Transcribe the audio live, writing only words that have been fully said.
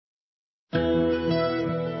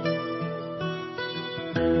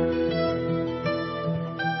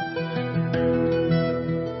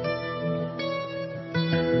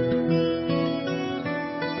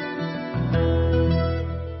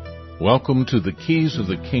Welcome to the Keys of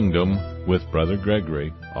the Kingdom with Brother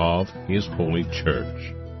Gregory of His Holy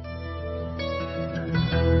Church.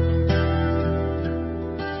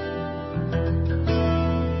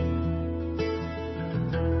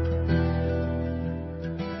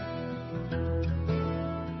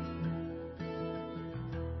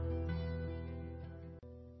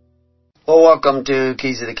 Well, welcome to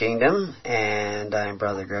Keys of the Kingdom, and I'm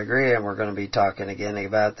Brother Gregory, and we're going to be talking again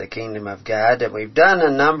about the Kingdom of God. And we've done a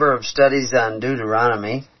number of studies on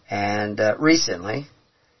Deuteronomy, and recently,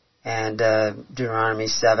 and Deuteronomy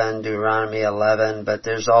 7, Deuteronomy 11, but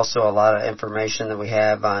there's also a lot of information that we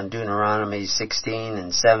have on Deuteronomy 16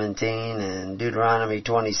 and 17 and Deuteronomy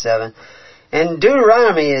 27. And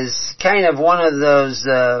Deuteronomy is kind of one of those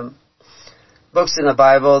books in the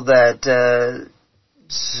Bible that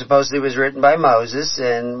supposedly was written by Moses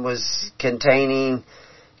and was containing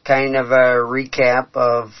kind of a recap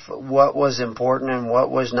of what was important and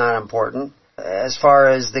what was not important as far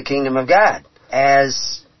as the kingdom of God,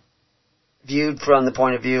 as viewed from the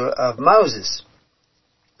point of view of Moses.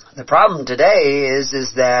 The problem today is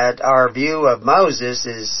that our view of Moses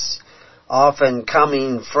is often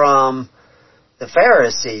coming from the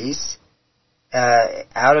Pharisees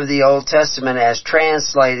out of the Old Testament as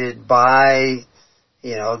translated by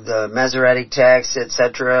the Masoretic text,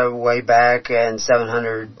 etc., way back in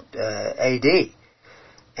 700 A.D.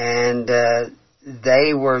 And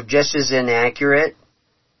they were just as inaccurate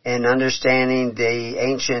in understanding the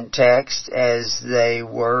ancient text as they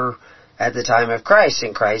were at the time of Christ.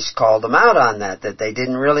 And Christ called them out on that they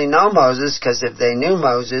didn't really know Moses, because if they knew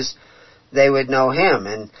Moses, they would know him.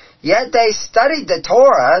 And yet they studied the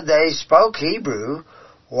Torah, they spoke Hebrew.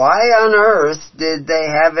 Why on earth did they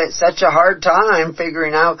have such a hard time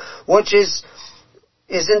figuring out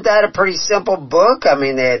isn't that a pretty simple book? I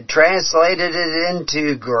mean, they had translated it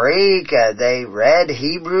into Greek, they read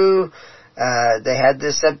Hebrew, they had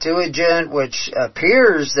the Septuagint, which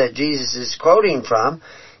appears that Jesus is quoting from,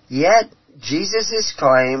 yet Jesus'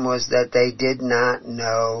 claim was that they did not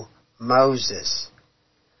know Moses.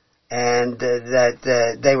 And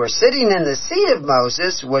that they were sitting in the seat of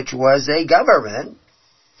Moses, which was a government,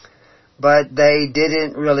 but they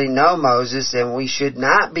didn't really know Moses, and we should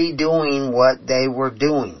not be doing what they were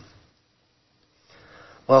doing.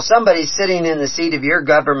 Well, somebody sitting in the seat of your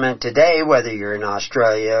government today, whether you're in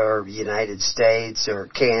Australia or the United States or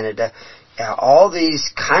Canada, all these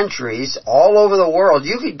countries all over the world,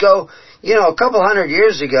 you could go, a couple hundred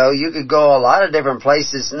years ago, you could go a lot of different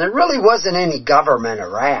places, and there really wasn't any government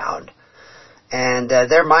around. And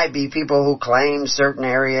there might be people who claim certain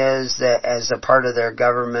areas as a part of their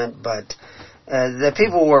government, but the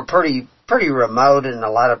people were pretty remote in a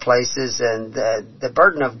lot of places, and the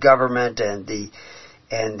burden of government and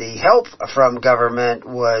the help from government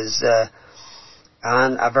was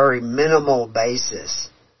on a very minimal basis.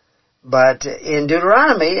 But in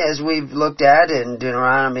Deuteronomy, as we've looked at in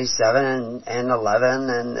Deuteronomy 7 and 11,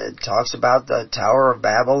 and it talks about the Tower of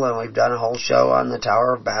Babel, and we've done a whole show on the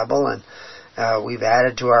Tower of Babel, and we've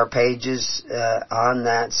added to our pages on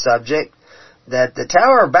that subject, that the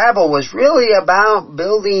Tower of Babel was really about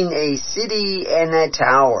building a city and a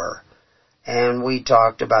tower. And we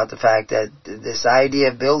talked about the fact that this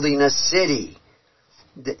idea of building a city,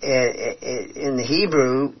 in the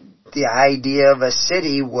Hebrew, the idea of a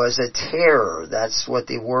city was a terror. That's what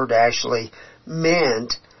the word actually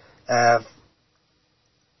meant,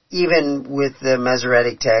 even with the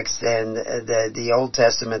Masoretic text and the Old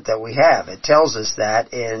Testament that we have. It tells us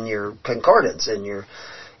that in your concordance, in your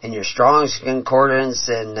Strong's concordance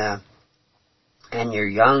and your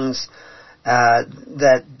Young's,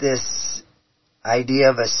 that this idea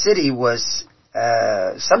of a city was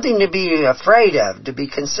something to be afraid of, to be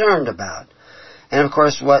concerned about. And of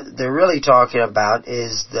course, what they're really talking about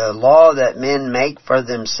is the law that men make for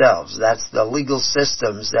themselves. That's the legal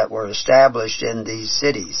systems that were established in these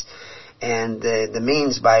cities, and the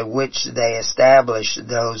means by which they establish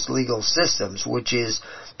those legal systems, which is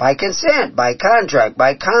by consent, by contract,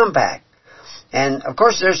 by compact. And of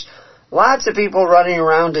course, there's lots of people running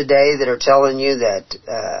around today that are telling you that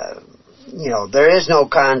there is no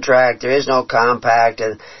contract, there is no compact,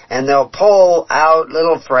 and they'll pull out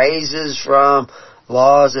little phrases from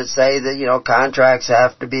laws that say that, contracts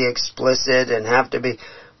have to be explicit and have to be,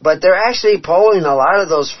 but they're actually pulling a lot of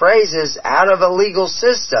those phrases out of a legal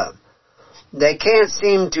system. They can't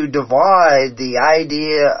seem to divide the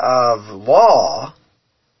idea of law,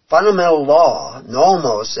 fundamental law,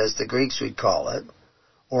 nomos as the Greeks would call it,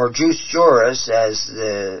 or jus juris as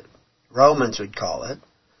the Romans would call it,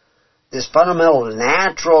 this fundamental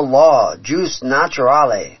natural law, jus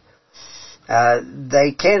naturale,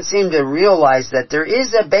 They can't seem to realize that there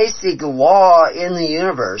is a basic law in the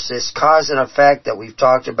universe, this cause and effect that we've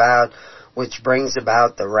talked about, which brings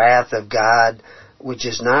about the wrath of God, which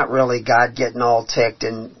is not really God getting all ticked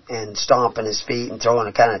and stomping his feet and throwing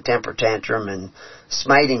a kind of temper tantrum and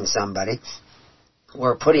smiting somebody.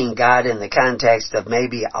 We're putting God in the context of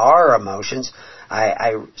maybe our emotions.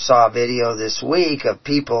 I saw a video this week of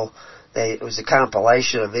people, it was a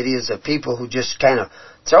compilation of videos of people who just kind of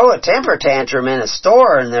throw a temper tantrum in a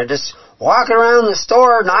store, and they're just walking around the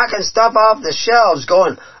store, knocking stuff off the shelves,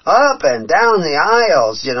 going up and down the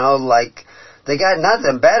aisles, like they got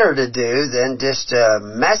nothing better to do than just to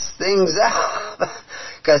mess things up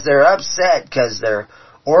because they're upset because their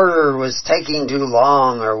order was taking too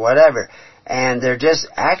long or whatever. And they're just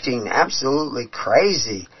acting absolutely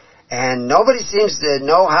crazy. And nobody seems to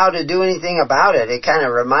know how to do anything about it. It kind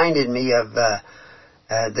of reminded me of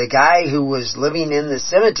the guy who was living in the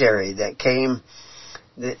cemetery that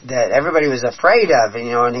everybody was afraid of,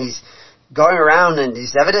 and he's going around and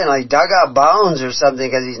he's evidently dug up bones or something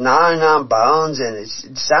because he's gnawing on bones, and it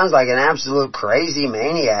sounds like an absolute crazy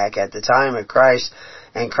maniac at the time of Christ.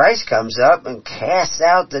 And Christ comes up and casts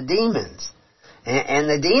out the demons. And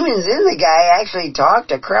the demons in the guy actually talk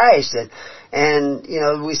to Christ. And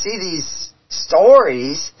we see these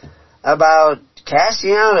stories about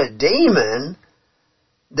casting out a demon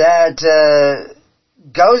that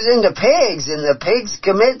goes into pigs, and the pigs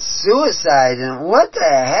commit suicide. And what the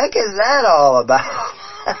heck is that all about?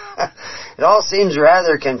 It all seems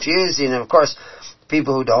rather confusing. And of course,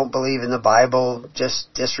 people who don't believe in the Bible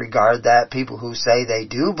just disregard that. People who say they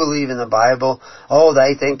do believe in the Bible,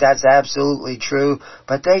 they think that's absolutely true,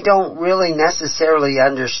 but they don't really necessarily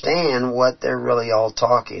understand what they're really all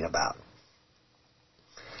talking about.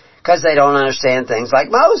 Because they don't understand things like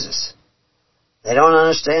Moses. They don't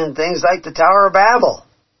understand things like the Tower of Babel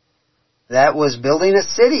that was building a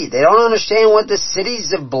city. They don't understand what the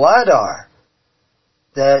cities of blood are.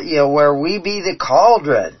 Where we be the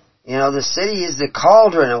cauldron. The city is the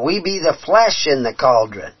cauldron, and we be the flesh in the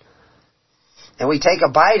cauldron. And we take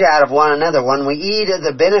a bite out of one another. When we eat of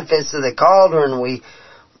the benefits of the cauldron, we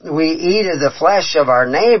eat of the flesh of our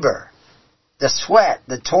neighbor. The sweat,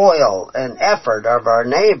 the toil, and effort of our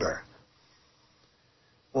neighbor.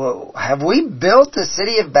 Well, have we built the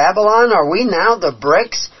city of Babylon? Are we now the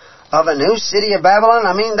bricks of a new city of Babylon?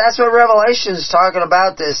 I mean, that's what Revelation is talking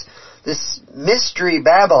about, this mystery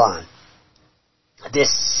Babylon.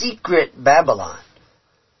 This secret Babylon.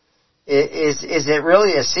 Is it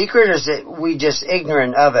really a secret, or is it we just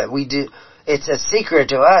ignorant of it? It's a secret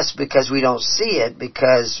to us because we don't see it,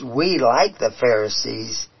 because we, like the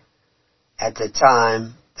Pharisees at the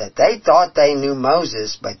time, that they thought they knew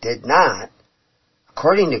Moses but did not,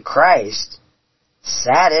 according to Christ,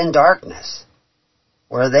 sat in darkness,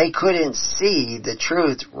 where they couldn't see the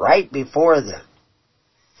truth right before them.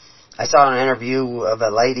 I saw an interview of a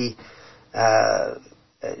lady, I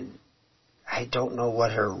don't know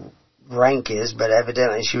what her rank is, but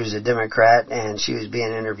evidently she was a Democrat, and she was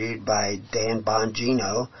being interviewed by Dan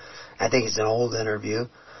Bongino. I think it's an old interview.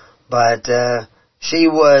 But she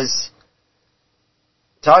was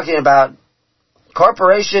talking about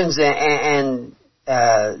corporations and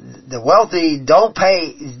the wealthy don't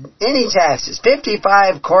pay any taxes.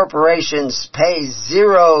 55 corporations pay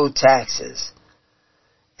 0 taxes.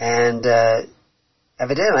 And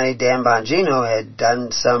evidently, Dan Bongino had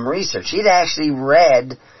done some research. He'd actually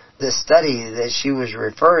read the study that she was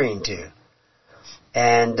referring to.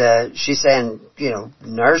 And she's saying,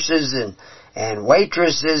 nurses and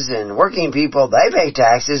waitresses and working people, they pay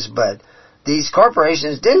taxes, but these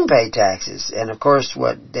corporations didn't pay taxes. And of course,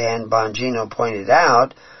 what Dan Bongino pointed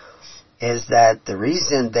out is that the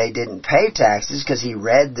reason they didn't pay taxes, because he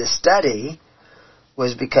read the study,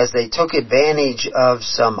 was because they took advantage of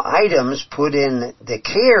some items put in the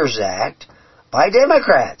CARES Act by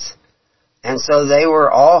Democrats. And so they're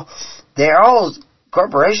all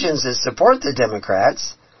corporations that support the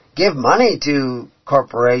Democrats, give money to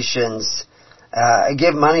corporations,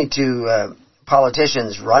 give money to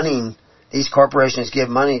politicians running. These corporations give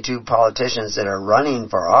money to politicians that are running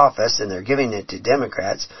for office, and they're giving it to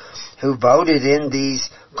Democrats who voted in these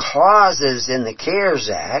clauses in the CARES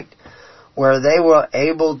Act where they were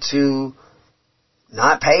able to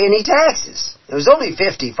not pay any taxes. It was only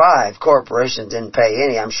 55 corporations didn't pay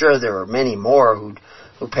any. I'm sure there were many more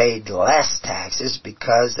who paid less taxes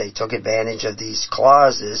because they took advantage of these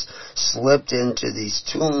clauses slipped into these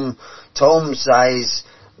tome-size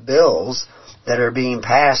bills that are being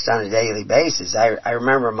passed on a daily basis. I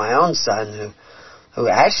remember my own son who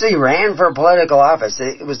actually ran for political office.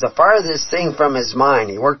 It was the farthest thing from his mind.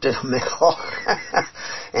 He worked in a mill.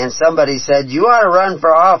 And somebody said, you ought to run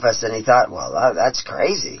for office. And he thought, well, that's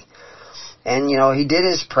crazy. And, he did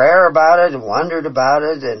his prayer about it and wondered about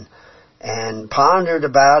it and pondered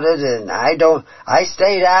about it. And I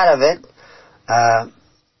stayed out of it.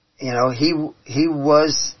 He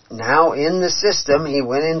was now in the system. He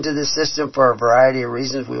went into the system for a variety of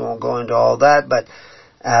reasons. We won't go into all that. But,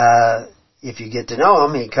 if you get to know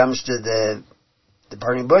him, he comes to the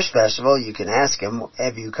Burning Bush Festival. You can ask him,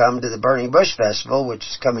 have you come to the Burning Bush Festival, which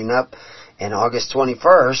is coming up in August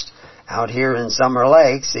 21st out here in Summer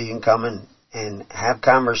Lake, so you can come and have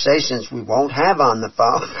conversations we won't have on the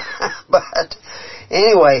phone. But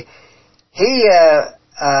anyway, he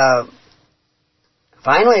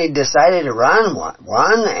finally decided to run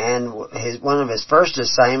one, and one of his first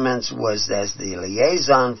assignments was as the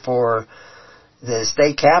liaison for the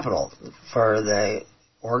state capitol for the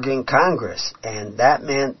Oregon Congress, and that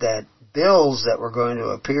meant that bills that were going to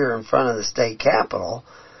appear in front of the state capitol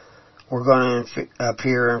were going to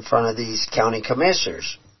appear in front of these county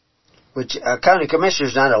commissioners, which a county commissioner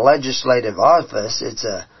is not a legislative office.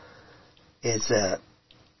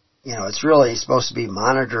 It's really supposed to be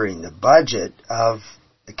monitoring the budget of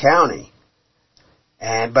the county.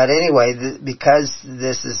 But anyway, because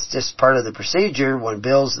this is just part of the procedure, when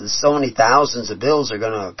so many thousands of bills are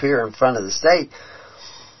going to appear in front of the state,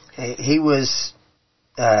 he was,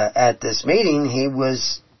 at this meeting, he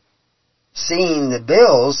was seeing the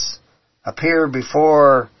bills appear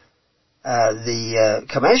before the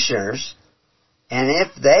commissioners, and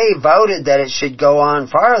if they voted that it should go on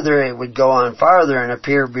farther, it would go on farther and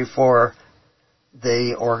appear before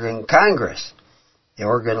the Oregon Congress, the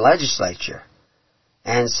Oregon legislature.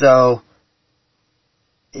 And so,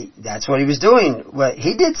 that's what he was doing. Well,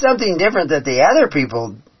 he did something different that the other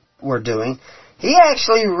people were doing. He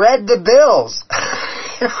actually read the bills.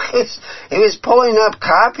 He was pulling up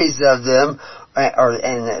copies of them,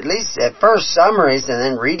 and at least at first summaries, and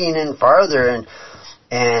then reading in farther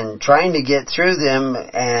and trying to get through them.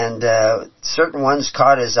 And certain ones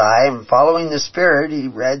caught his eye, and following the Spirit, he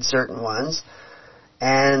read certain ones.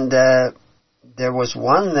 And there was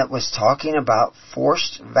one that was talking about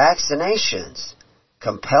forced vaccinations,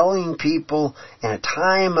 compelling people in a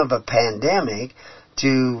time of a pandemic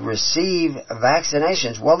to receive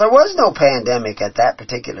vaccinations. Well, there was no pandemic at that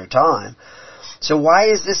particular time. So why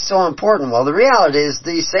is this so important? Well, the reality is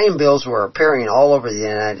these same bills were appearing all over the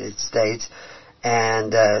United States,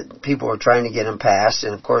 and people were trying to get them passed.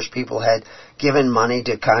 And of course, people had given money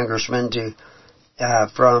to congressmen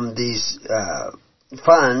from these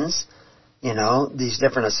funds, these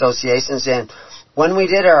different associations. And when we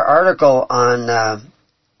did our article on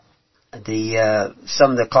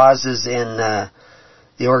some of the clauses in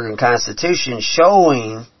the Oregon Constitution,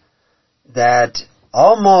 showing that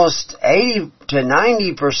almost 80 to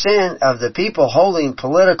 90% of the people holding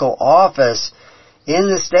political office in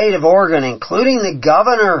the state of Oregon, including the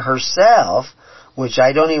governor herself, which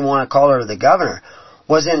I don't even want to call her the governor,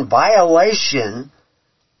 was in violation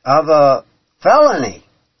of a felony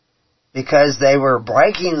because they were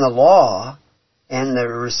breaking the law and the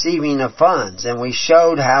receiving of funds. And we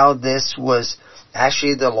showed how this was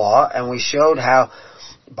actually the law, and we showed how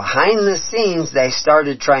behind the scenes they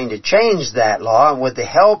started trying to change that law, and with the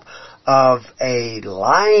help of a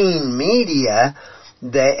lying media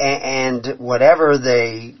and whatever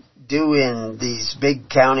they do in these big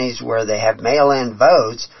counties where they have mail-in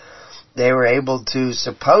votes, they were able to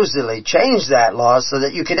supposedly change that law so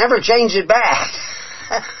that you can never change it back.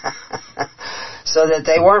 So that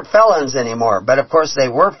they weren't felons anymore. But of course they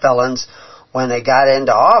were felons when they got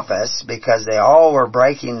into office, because they all were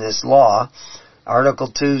breaking this law.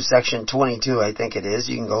 Article 2, Section 22, I think it is.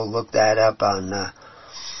 You can go look that up on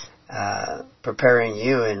Preparing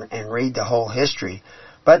You and read the whole history.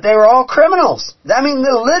 But they were all criminals. I mean,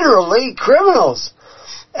 they're literally criminals.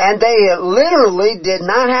 And they literally did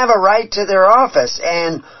not have a right to their office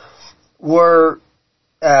and were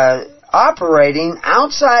operating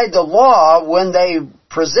outside the law when they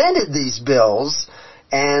presented these bills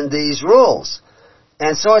and these rules.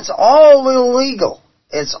 And so it's all illegal.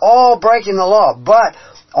 It's all breaking the law. But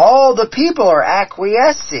all the people are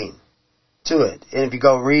acquiescing to it. And if you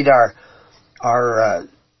go read our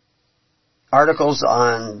articles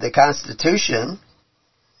on the Constitution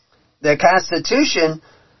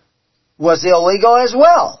was illegal as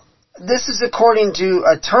well. This is according to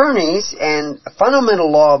attorneys and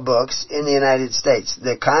fundamental law books in the United States.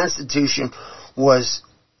 The Constitution was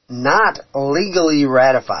not legally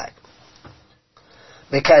ratified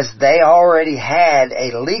because they already had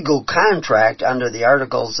a legal contract under the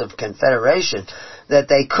Articles of Confederation that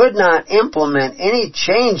they could not implement any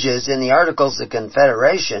changes in the Articles of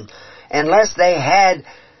Confederation unless they had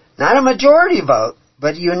not a majority vote,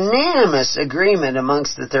 but unanimous agreement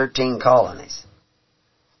amongst the 13 colonies.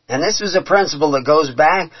 And this was a principle that goes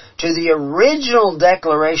back to the original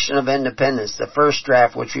Declaration of Independence, the first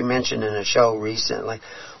draft, which we mentioned in a show recently,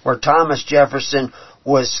 where Thomas Jefferson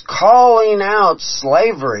was calling out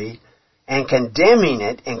slavery and condemning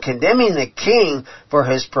it, and condemning the king for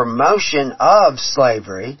his promotion of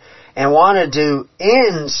slavery, and wanted to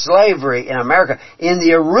end slavery in America in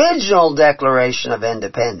the original Declaration of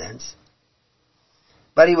Independence.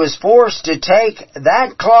 But he was forced to take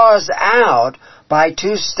that clause out by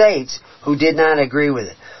 2 states who did not agree with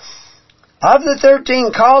it. Of the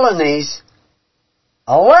 13 colonies,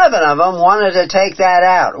 11 of them wanted to take that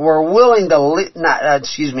out, were willing to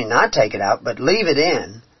not take it out, but leave it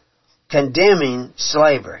in, condemning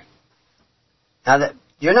slavery. Now,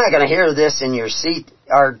 you're not going to hear this in your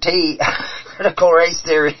CRT, critical race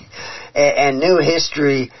theory, and new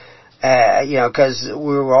history, because we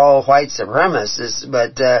were all white supremacists,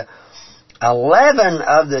 but 11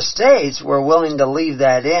 of the states were willing to leave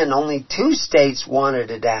that in. Only 2 states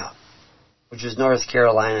wanted it out, which was North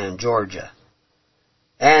Carolina and Georgia.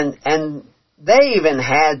 And they even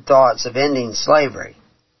had thoughts of ending slavery,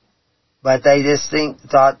 but they just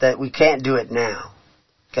thought that we can't do it now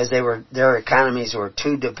because their economies were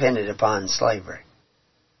too dependent upon slavery.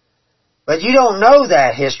 But you don't know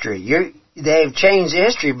that history. They've changed the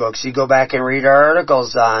history books. You go back and read our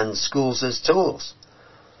articles on schools as tools.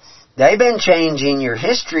 They've been changing your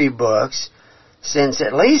history books since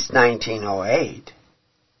at least 1908.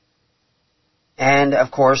 And, of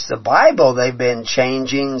course, the Bible they've been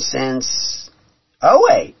changing since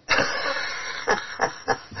 2008.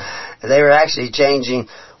 They were actually changing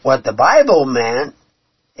what the Bible meant,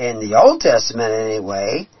 in the Old Testament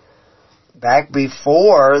anyway, back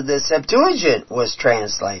before the Septuagint was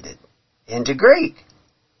translated into Greek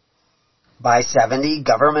by 70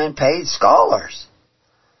 government-paid scholars.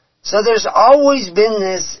 So there's always been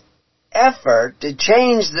this effort to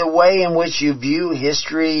change the way in which you view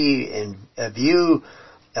history and view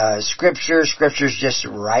Scripture. Scripture's just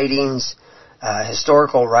writings,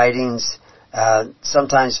 historical writings,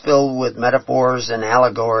 sometimes filled with metaphors and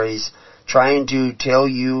allegories, trying to tell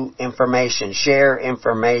you information, share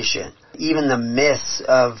information. Even the myths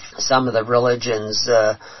of some of the religions,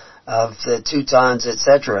 of the Teutons,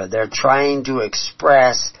 etc., they're trying to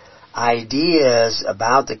express ideas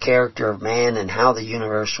about the character of man and how the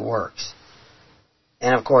universe works.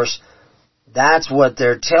 And of course, that's what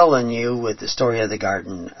they're telling you with the story of the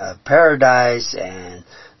Garden of Paradise and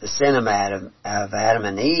the sin of Adam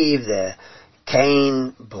and Eve, the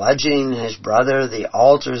Cain bludgeoning his brother, the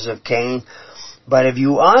altars of Cain. But if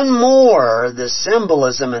you unmoor the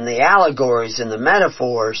symbolism and the allegories and the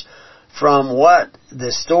metaphors from what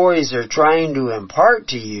the stories are trying to impart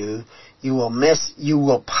to you, you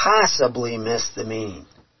will possibly miss the meaning.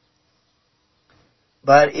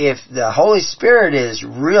 But if the Holy Spirit is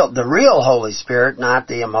real, the real Holy Spirit, not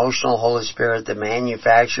the emotional Holy Spirit, the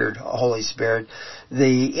manufactured Holy Spirit,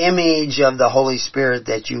 the image of the Holy Spirit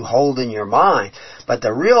that you hold in your mind, but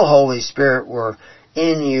the real Holy Spirit were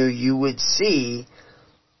in you, you would see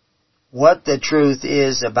what the truth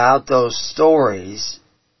is about those stories,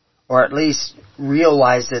 or at least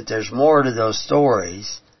realize that there's more to those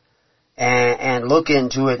stories, and look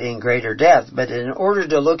into it in greater depth. But in order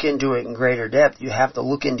to look into it in greater depth, you have to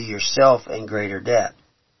look into yourself in greater depth.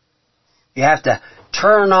 You have to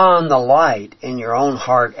turn on the light in your own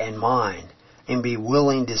heart and mind and be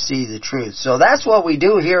willing to see the truth. So that's what we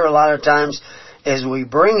do here a lot of times, is we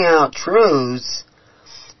bring out truths,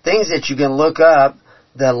 things that you can look up.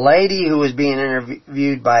 The lady who was being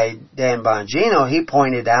interviewed by Dan Bongino, he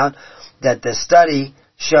pointed out that the study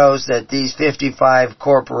shows that these 55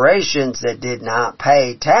 corporations that did not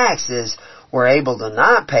pay taxes were able to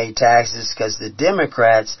not pay taxes because the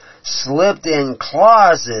Democrats slipped in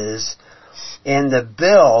clauses in the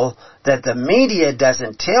bill that the media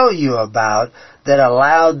doesn't tell you about that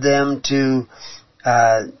allowed them to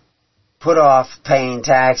put off paying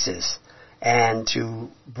taxes and to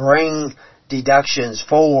bring deductions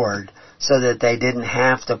forward so that they didn't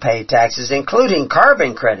have to pay taxes, including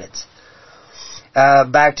carbon credits.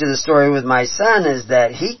 Back to the story with my son, is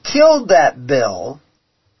that he killed that bill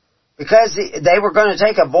because they were going to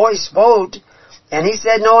take a voice vote, and he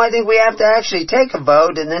said, no, I think we have to actually take a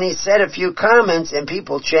vote, and then he said a few comments, and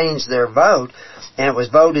people changed their vote, and it was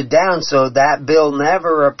voted down, so that bill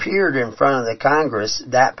never appeared in front of the Congress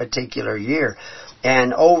that particular year.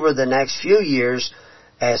 And over the next few years,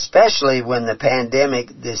 especially when the pandemic,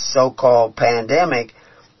 this so-called pandemic,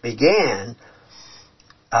 began,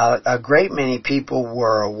 a great many people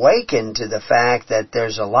were awakened to the fact that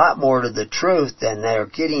there's a lot more to the truth than they're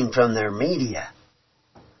getting from their media.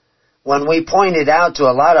 When we pointed out to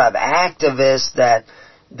a lot of activists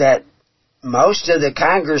that most of the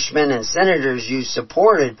congressmen and senators you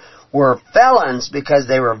supported were felons because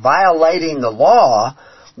they were violating the law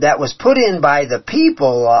that was put in by the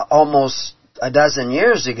people almost a dozen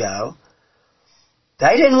years ago,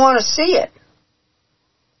 they didn't want to see it.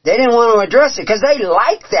 They didn't want to address it because they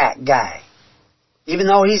like that guy, even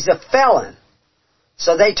though he's a felon.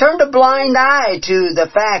 So they turned a blind eye to the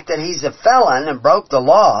fact that he's a felon and broke the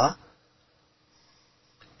law.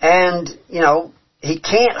 And, he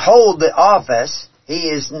can't hold the office. He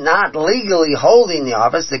is not legally holding the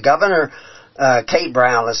office. The governor, Kate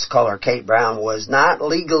Brown, let's call her Kate Brown, was not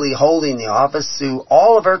legally holding the office through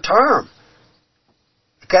all of her term.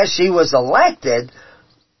 Because she was elected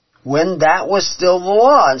when that was still the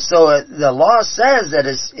law. And so the law says that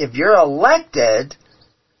if you're elected,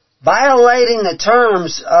 violating the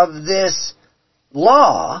terms of this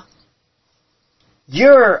law,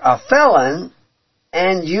 you're a felon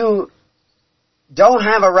and you don't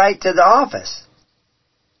have a right to the office.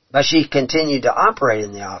 But she continued to operate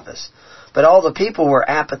in the office. But all the people were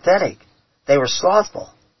apathetic. They were slothful.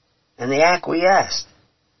 And they acquiesced.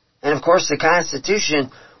 And of course the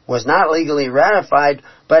Constitution was not legally ratified,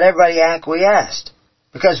 but everybody acquiesced.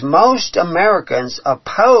 Because most Americans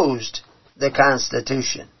opposed the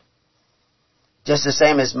Constitution. Just the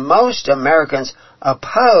same as most Americans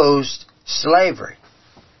opposed slavery.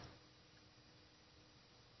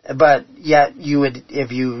 But yet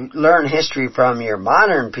if you learn history from your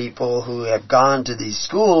modern people who have gone to these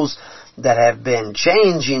schools that have been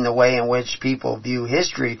changing the way in which people view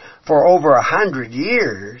history for over 100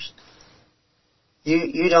 years,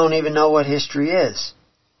 you don't even know what history is.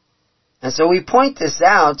 And so we point this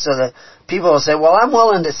out so that people will say, well, I'm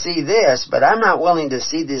willing to see this, but I'm not willing to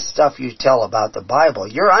see this stuff you tell about the Bible.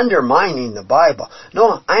 You're undermining the Bible.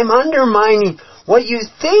 No, I'm undermining what you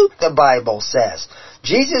think the Bible says.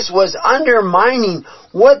 Jesus was undermining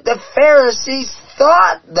what the Pharisees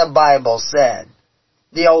thought the Bible said,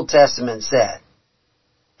 the Old Testament said.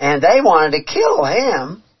 And they wanted to kill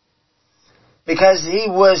him because he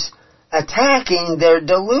was attacking their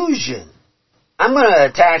delusion. I'm going to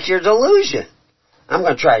attack your delusion. I'm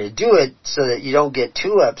going to try to do it so that you don't get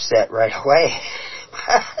too upset right away.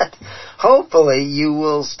 But hopefully you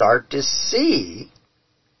will start to see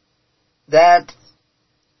that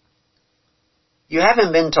you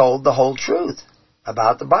haven't been told the whole truth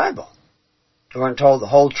about the Bible. You weren't told the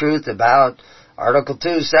whole truth about Article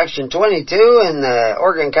 2, Section 22 in the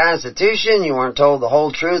Oregon Constitution. You weren't told the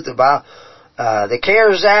whole truth about the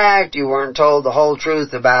CARES Act. You weren't told the whole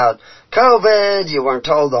truth about COVID. You weren't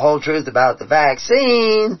told the whole truth about the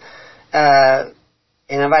vaccine. And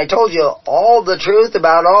if I told you all the truth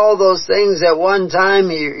about all those things at one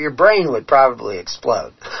time, your brain would probably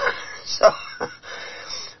explode.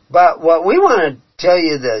 But what we want to tell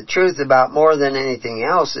you the truth about more than anything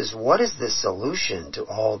else is, what is the solution to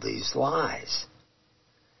all these lies?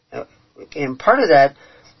 And part of that,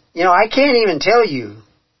 I can't even tell you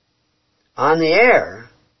on the air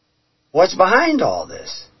what's behind all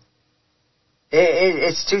this.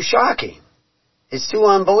 It's too shocking. It's too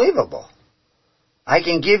unbelievable. I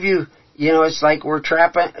can give you, it's like we're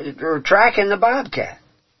tracking the bobcat,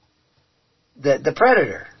 the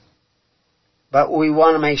predator. But we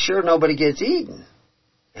want to make sure nobody gets eaten.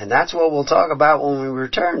 And that's what we'll talk about when we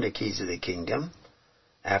return to Keys of the Kingdom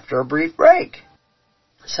after a brief break.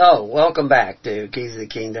 So, welcome back to Keys of the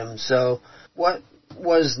Kingdom. So, what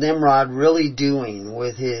was Nimrod really doing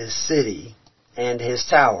with his city and his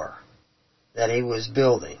tower that he was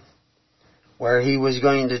building? Where he was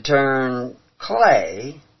going to turn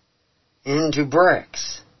clay into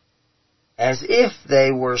bricks as if they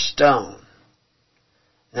were stone.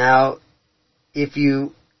 Now, if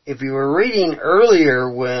you were reading earlier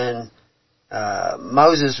when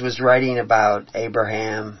Moses was writing about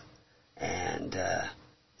Abraham and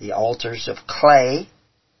the altars of clay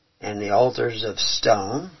and the altars of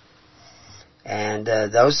stone, and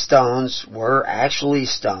those stones were actually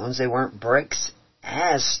stones. They weren't bricks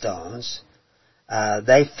as stones.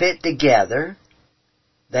 They fit together.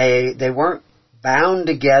 They weren't bound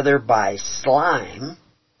together by slime,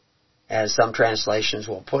 as some translations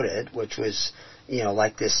will put it, which was,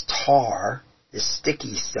 like this tar, this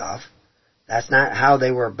sticky stuff. That's not how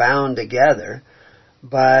they were bound together.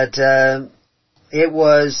 But it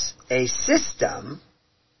was a system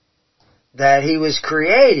that he was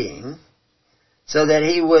creating so that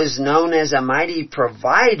he was known as a mighty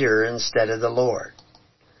provider instead of the Lord.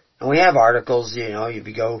 And we have articles, if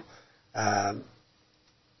you go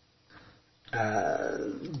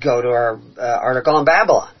go to our article on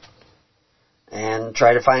Babylon and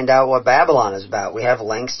try to find out what Babylon is about. We have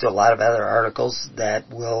links to a lot of other articles that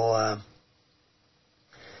will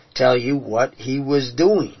tell you what he was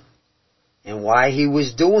doing and why he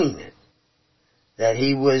was doing it. That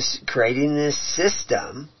he was creating this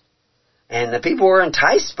system, and the people were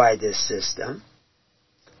enticed by this system,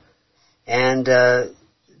 and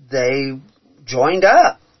they joined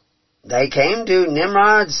up. They came to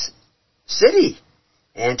Nimrod's city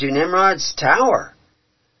and to Nimrod's tower,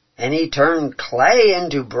 and he turned clay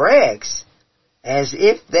into bricks as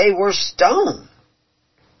if they were stone,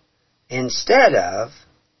 instead of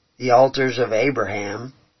the altars of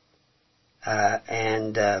Abraham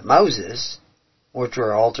and Moses, which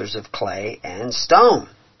were altars of clay and stone.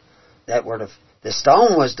 That were the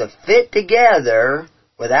stone was to fit together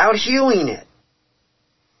without hewing it.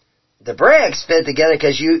 The bricks fit together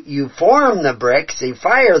because you form the bricks, you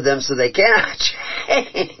fire them so they cannot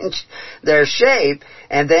change their shape,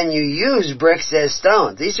 and then you use bricks as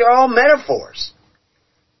stones. These are all metaphors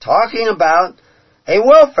talking about a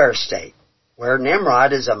welfare state where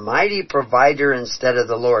Nimrod is a mighty provider instead of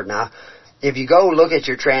the Lord. Now, if you go look at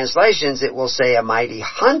your translations, it will say a mighty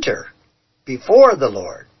hunter before the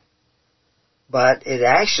Lord. But it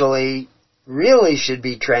actually really should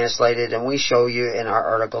be translated, and we show you in our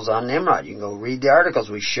articles on Nimrod. You can go read the articles.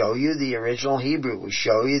 We show you the original Hebrew. We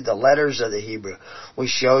show you the letters of the Hebrew. We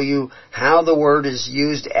show you how the word is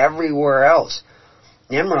used everywhere else.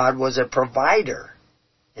 Nimrod was a provider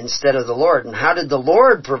instead of the Lord. And how did the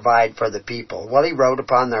Lord provide for the people? Well, he wrote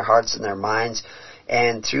upon their hearts and their minds,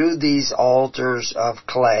 and through these altars of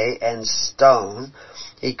clay and stone,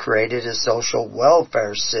 he created a social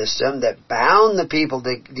welfare system that bound the people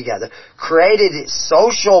together, created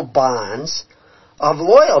social bonds of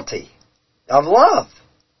loyalty, of love,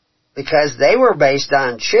 because they were based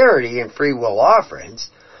on charity and free will offerings.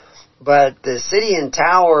 But the city and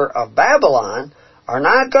tower of Babylon are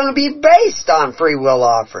not going to be based on free will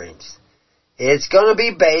offerings. It's going to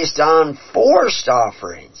be based on forced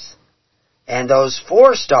offerings. And those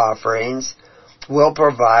forced offerings will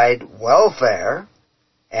provide welfare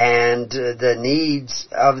and the needs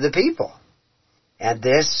of the people. And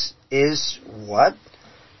this is what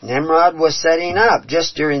Nimrod was setting up.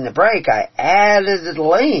 Just during the break, I added a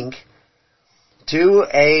link to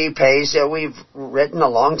a page that we've written a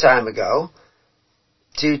long time ago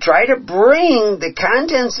to try to bring the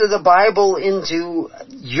contents of the Bible into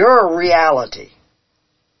your reality,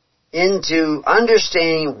 into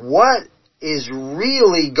understanding what is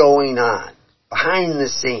really going on behind the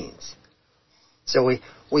scenes. So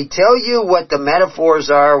we tell you what the metaphors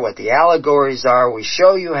are, what the allegories are. We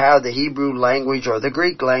show you how the Hebrew language or the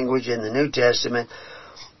Greek language in the New Testament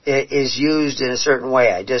is used in a certain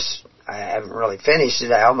way. I haven't really finished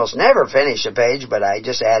it. I almost never finish a page, but I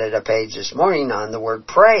just added a page this morning on the word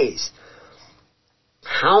praise.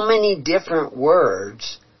 How many different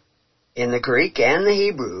words in the Greek and the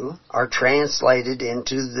Hebrew are translated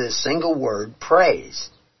into the single word praise?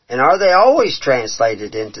 And are they always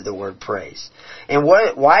translated into the word praise? And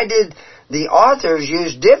why did the authors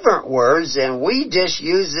use different words and we just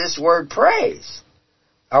use this word praise?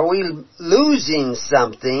 Are we losing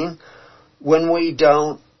something when we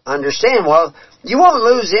don't understand? Well, you won't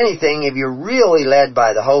lose anything if you're really led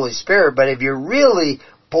by the Holy Spirit, but if you're really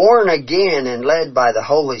born again and led by the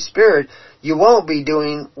Holy Spirit, you won't be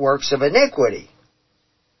doing works of iniquity.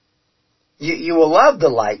 You will love the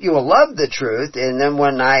light, you will love the truth, and then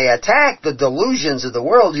when I attack the delusions of the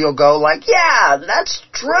world, you'll go like, yeah, that's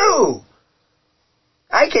true.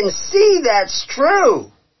 I can see that's true.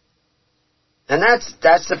 And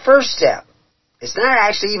that's the first step. It's not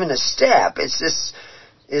actually even a step, it's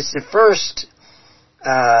the first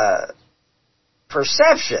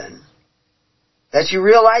perception that you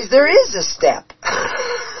realize there is a step.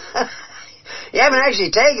 You haven't actually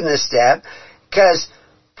taken the step, because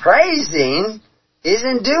praising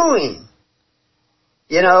isn't doing.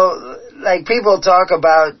 You know, like people talk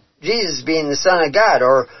about Jesus being the Son of God,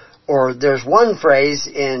 or there's one phrase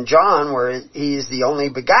in John where he is the only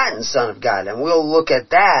begotten Son of God, and we'll look at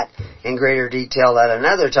that in greater detail at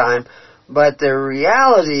another time. But the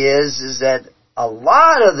reality is that a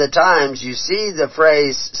lot of the times you see the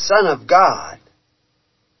phrase Son of God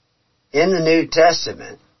in the New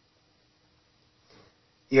Testament,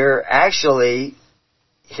 you're actually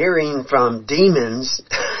hearing from demons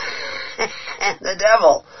and the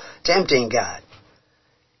devil tempting God.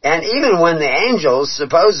 And even when the angel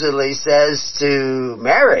supposedly says to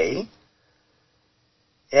Mary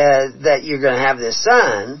that you're going to have this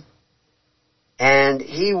son, and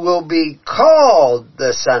he will be called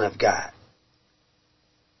the Son of God.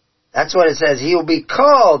 That's what it says. He will be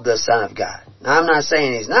called the Son of God. Now, I'm not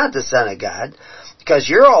saying he's not the Son of God, because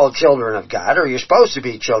you're all children of God, or you're supposed to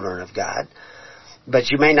be children of God, but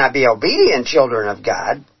you may not be obedient children of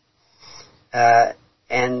God.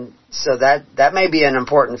 And so that may be an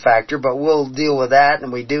important factor, but we'll deal with that,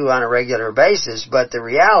 and we do on a regular basis. But the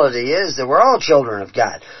reality is that we're all children of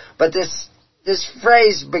God. But this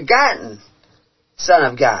phrase, begotten Son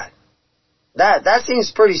of God, that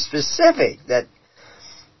seems pretty specific, that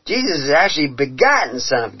Jesus is actually begotten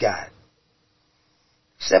Son of God.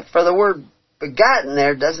 Except for the word begotten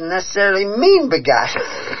there doesn't necessarily mean begotten.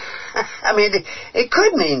 I mean, it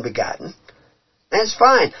could mean begotten. That's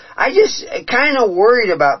fine. I just kind of worried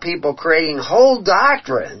about people creating whole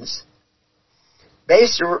doctrines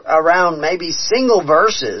based around maybe single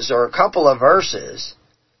verses or a couple of verses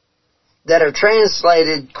that are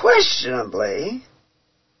translated questionably.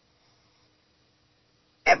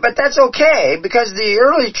 But that's okay, because the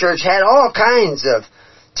early church had all kinds of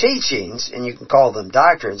teachings, and you can call them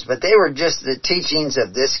doctrines, but they were just the teachings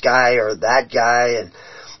of this guy or that guy and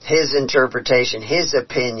his interpretation, his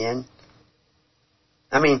opinion.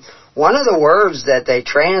 I mean, one of the words that they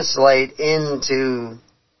translate into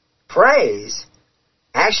praise,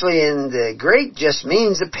 actually in the Greek, just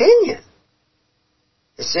means opinion.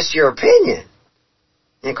 It's just your opinion.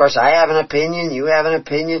 And of course, I have an opinion, you have an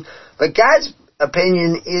opinion, but God's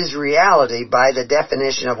opinion is reality by the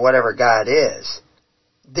definition of whatever God is.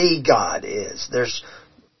 The God is.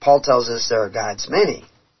 Paul tells us there are gods many.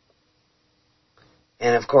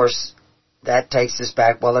 And of course, that takes us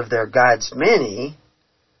back, well, if there are gods many,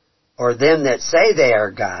 or them that say they are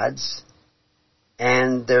gods,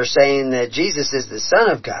 and they're saying that Jesus is the Son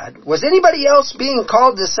of God, was anybody else being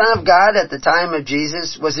called the Son of God at the time of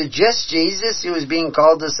Jesus? Was it just Jesus who was being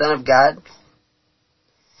called the Son of God?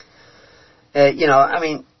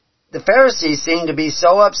 The Pharisees seemed to be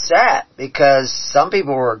so upset because some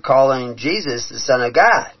people were calling Jesus the Son of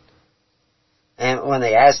God. And when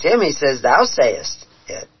they asked him, he says, "Thou sayest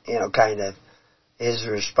it." Kind of his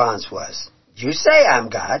response was, "You say I'm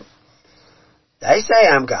God. They say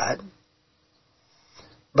I'm God."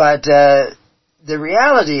 But the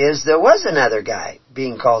reality is there was another guy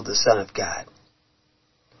being called the Son of God.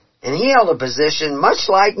 And he held a position much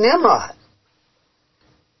like Nimrod.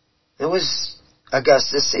 It was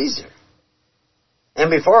Augustus Caesar. And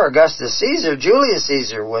before Augustus Caesar, Julius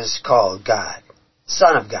Caesar was called God,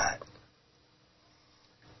 Son of God.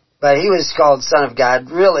 But he was called Son of God,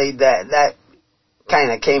 really, that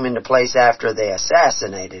kind of came into place after they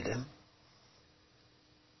assassinated him.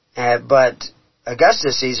 But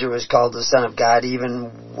Augustus Caesar was called the Son of God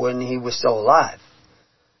even when he was still alive.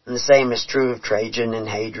 And the same is true of Trajan and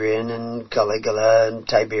Hadrian and Caligula and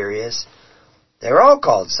Tiberius. They were all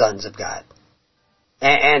called sons of God.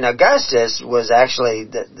 And Augustus was actually,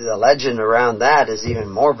 the legend around that is even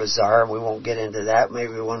more bizarre. We won't get into that.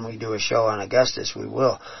 Maybe when we do a show on Augustus, we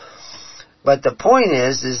will. But the point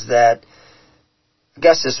is that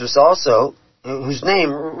Augustus was also, whose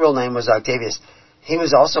real name was Octavius, he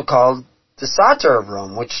was also called the Satyr of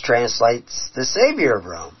Rome, which translates the Savior of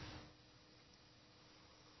Rome.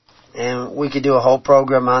 And we could do a whole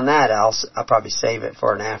program on that. I'll probably save it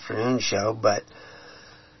for an afternoon show, but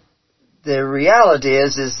the reality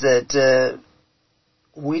is that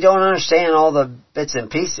we don't understand all the bits and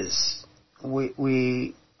pieces.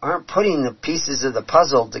 We aren't putting the pieces of the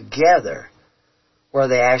puzzle together where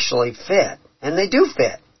they actually fit. And they do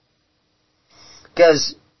fit.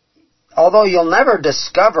 Because although you'll never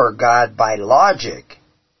discover God by logic,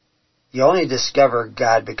 you only discover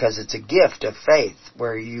God because it's a gift of faith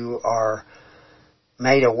where you are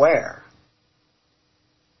made aware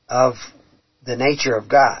of the nature of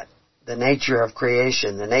God, the nature of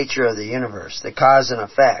creation, the nature of the universe, the cause and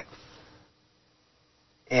effect.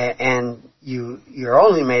 And you're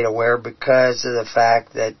only made aware because of the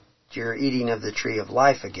fact that you're eating of the tree of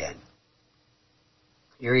life again.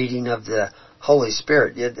 You're eating of the Holy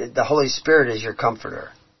Spirit. The Holy Spirit is your comforter.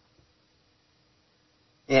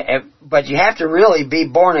 But you have to really be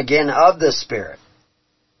born again of the Spirit.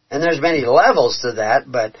 And there's many levels to that,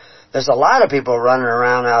 but there's a lot of people running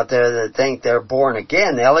around out there that think they're born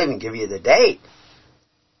again. They'll even give you the date.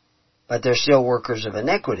 But they're still workers of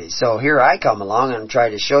iniquity. So here I come along and try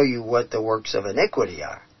to show you what the works of iniquity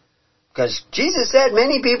are. Because Jesus said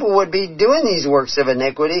many people would be doing these works of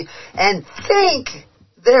iniquity and think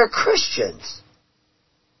they're Christians.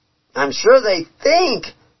 I'm sure they think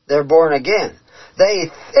they're born again.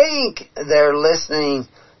 They think they're listening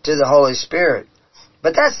to the Holy Spirit.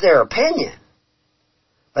 But that's their opinion.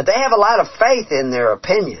 But they have a lot of faith in their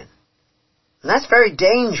opinion. And that's very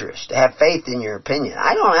dangerous to have faith in your opinion.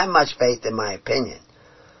 I don't have much faith in my opinion.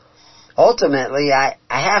 ultimately I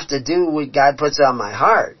have to do what God puts on my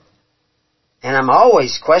heart. And I'm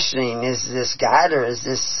always questioning, is this God or is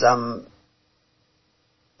this some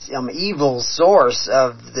evil source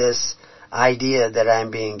of this idea that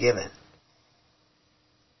I'm being given?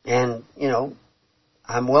 And,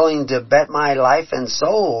 I'm willing to bet my life and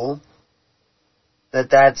soul that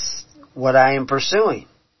that's what I am pursuing.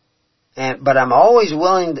 But I'm always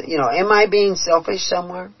willing to, am I being selfish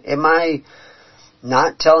somewhere? Am I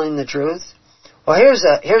not telling the truth? Well, here's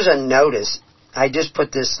a notice. I just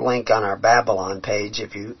put this link on our Babylon page.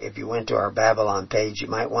 If you went to our Babylon page, you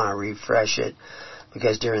might want to refresh it,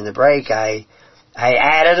 because during the break I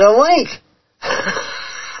added a link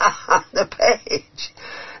on the page,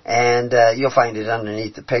 and you'll find it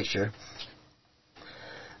underneath the picture.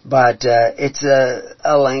 But it's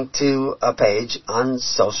a link to a page on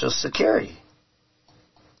Social Security.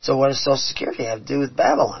 So what does Social Security have to do with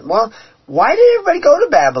Babylon? Well, why did everybody go to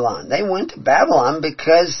Babylon? They went to Babylon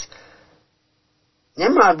because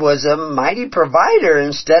Nimrod was a mighty provider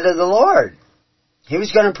instead of the Lord. He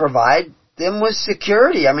was going to provide them with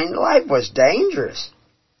security. I mean, life was dangerous.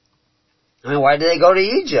 I mean, why did they go to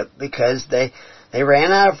Egypt? Because they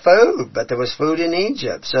ran out of food, but there was food in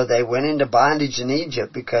Egypt. So they went into bondage in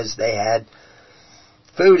Egypt because they had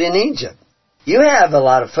food in Egypt. You have a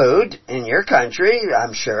lot of food in your country,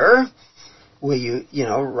 I'm sure. Well,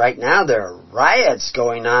 right now there are riots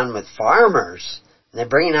going on with farmers. And they're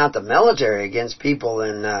bringing out the military against people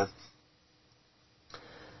in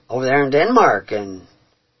over there in Denmark, and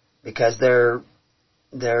because they're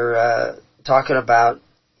talking about,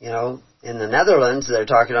 in the Netherlands, they're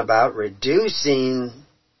talking about reducing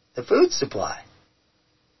the food supply.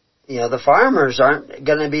 The farmers aren't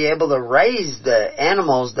going to be able to raise the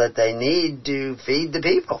animals that they need to feed the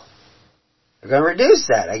people. They're going to reduce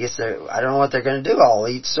that. I don't know what they're going to do. I'll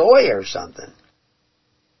eat soy or something.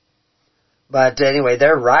 But anyway,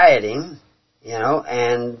 they're rioting,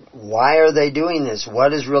 and why are they doing this?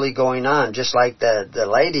 What is really going on? Just like the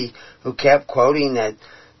lady who kept quoting that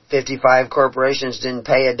 55 corporations didn't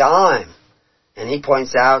pay a dime. And he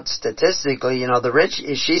points out statistically, the rich,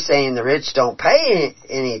 she's saying the rich don't pay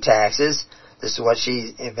any taxes. This is what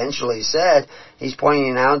she eventually said. He's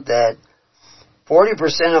pointing out that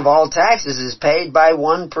 40% of all taxes is paid by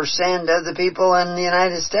 1% of the people in the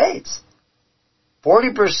United States.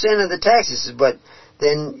 40% of the taxes, but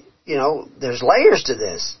then, there's layers to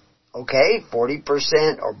this. Okay,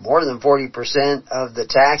 40% or more than 40% of the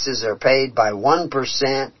taxes are paid by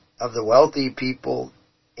 1% of the wealthy people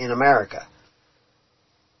in America.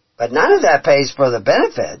 But none of that pays for the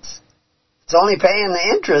benefits. It's only paying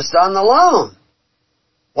the interest on the loan.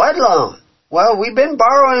 What loan? Well, we've been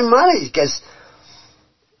borrowing money because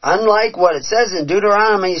unlike what it says in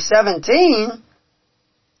Deuteronomy 17,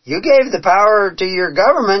 you gave the power to your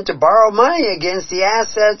government to borrow money against the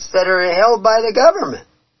assets that are held by the government.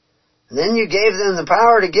 And then you gave them the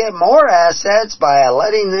power to get more assets by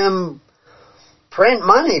letting them print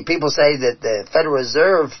money. People say that the Federal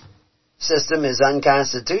Reserve system is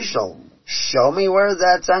unconstitutional. Show me where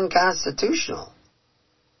that's unconstitutional.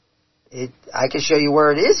 I can show you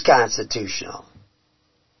where it is constitutional.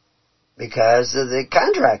 Because of the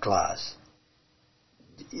contract clause.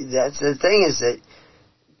 That's the thing, is that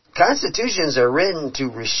constitutions are written to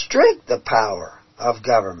restrict the power of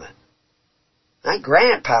government, not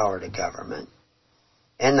grant power to government.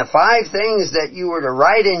 And the 5 things that you were to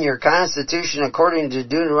write in your Constitution according to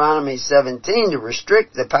Deuteronomy 17 to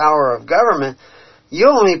restrict the power of government, you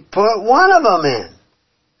only put one of them in.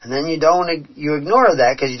 And then you ignore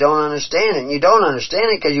that because you don't understand it. And you don't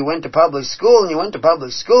understand it because you went to public school, and you went to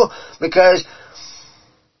public school because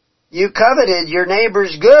you coveted your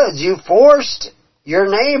neighbor's goods. You forced your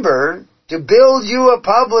neighbor to build you a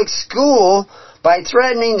public school by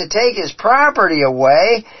threatening to take his property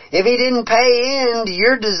away if he didn't pay in to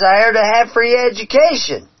your desire to have free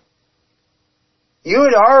education. You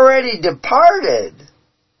had already departed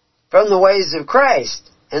from the ways of Christ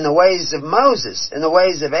and the ways of Moses and the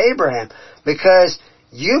ways of Abraham, because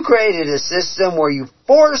you created a system where you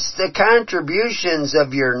forced the contributions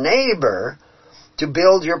of your neighbor to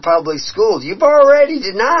build your public schools. You've already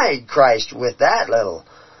denied Christ with that little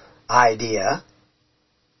idea.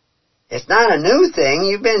 It's not a new thing.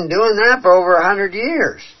 You've been doing that for over 100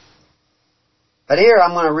 years. But here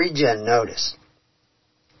I'm going to read you a notice.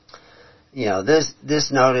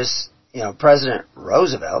 This notice, President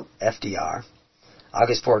Roosevelt, FDR,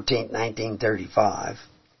 August 14th, 1935,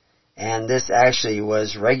 and this actually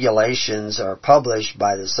was regulations are published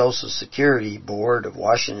by the Social Security Board of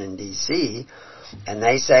Washington, D.C., and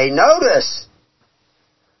they say, notice,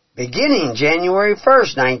 Beginning January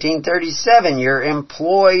 1st, 1937, your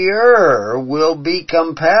employer will be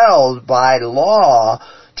compelled by law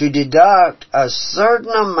to deduct a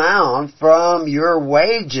certain amount from your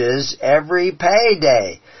wages every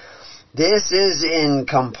payday. This is in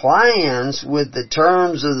compliance with the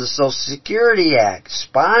terms of the Social Security Act,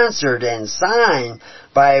 sponsored and signed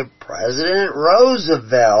by President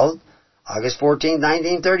Roosevelt, August 14,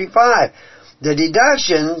 1935. The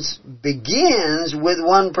deductions begins with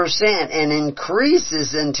 1% and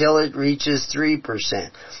increases until it reaches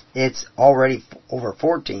 3%. It's already over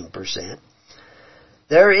 14%.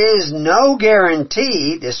 There is no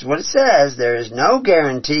guarantee, this is what it says, there is no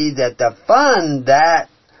guarantee that the fund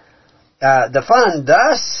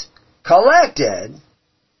thus collected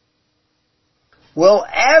will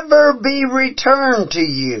ever be returned to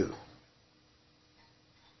you.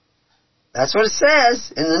 That's what it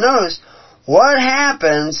says in the notice. What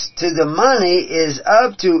happens to the money is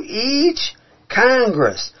up to each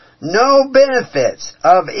Congress. No benefits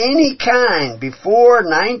of any kind before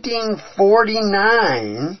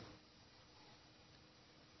 1949.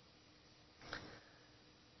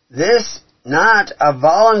 This not a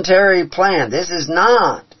voluntary plan. This is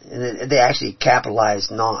not, they actually capitalized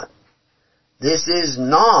not. This is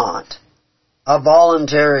not a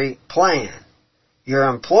voluntary plan. Your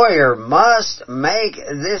employer must make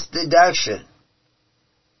this deduction.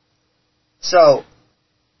 So,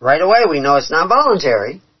 right away we know it's not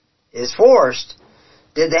voluntary. It's forced.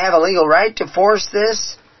 Did they have a legal right to force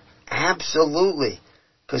this? Absolutely.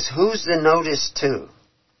 Because who's the notice to?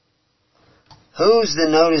 Who's the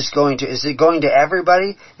notice going to? Is it going to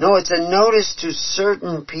everybody? No, it's a notice to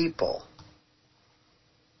certain people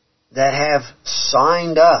that have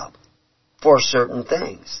signed up for certain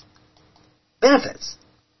things. Benefits.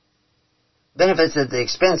 Benefits at the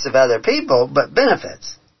expense of other people, but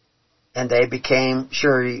benefits. And they became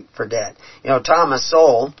surety for debt. You know, Thomas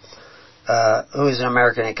Sowell, who is an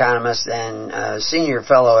American economist and senior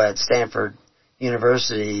fellow at Stanford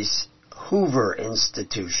University's Hoover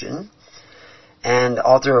Institution, and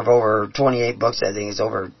author of over 28 books, I think it's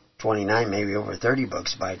over 29, maybe over 30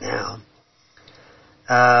 books by now,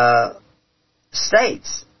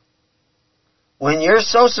 states, when your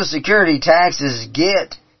Social Security taxes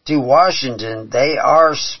get to Washington, they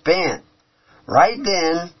are spent right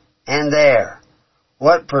then and there.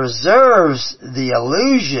 What preserves the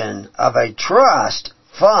illusion of a trust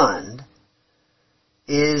fund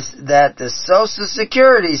is that the Social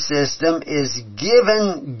Security system is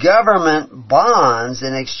given government bonds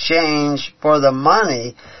in exchange for the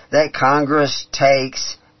money that Congress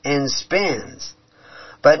takes and spends.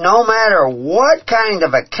 But no matter what kind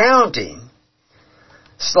of accounting,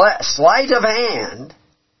 sleight of hand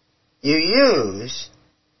you use,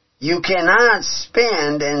 you cannot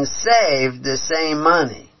spend and save the same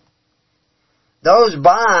money. Those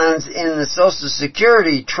bonds in the Social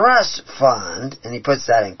Security Trust Fund, and he puts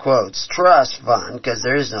that in quotes, trust fund, because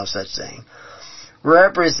there is no such thing,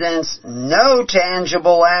 represents no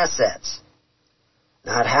tangible assets.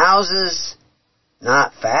 Not houses,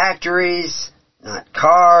 not factories, not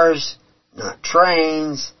cars, not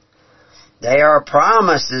trains. They are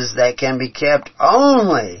promises that can be kept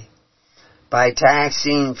only by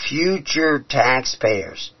taxing future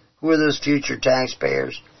taxpayers. Who are those future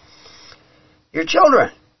taxpayers? Your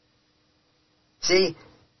children. See,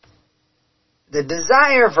 the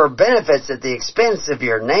desire for benefits at the expense of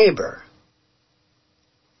your neighbor,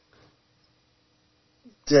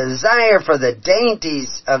 the desire for the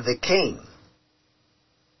dainties of the king,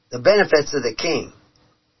 the benefits of the king,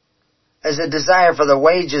 is a desire for the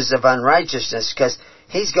wages of unrighteousness, because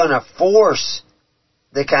he's going to force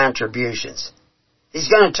the contributions. He's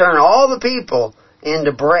going to turn all the people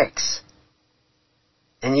into bricks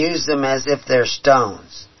and use them as if they're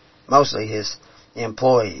stones. Mostly his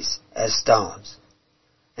employees as stones.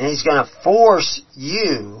 And he's going to force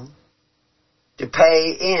you to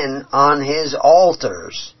pay in on his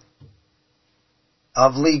altars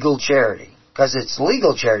of legal charity. Because it's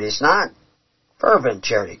legal charity, it's not fervent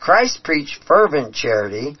charity. Christ preached fervent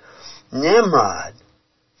charity. Nimrod,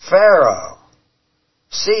 Pharaoh,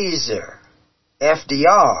 Caesar,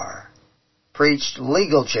 FDR preached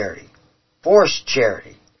legal charity. Forced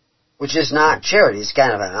charity, which is not charity. It's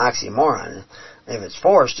kind of an oxymoron. If it's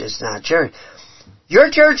forced, it's not charity. Your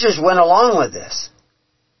churches went along with this.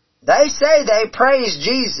 They say they praise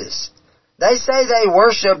Jesus. They say they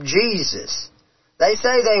worship Jesus. They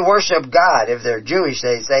say they worship God. If they're Jewish,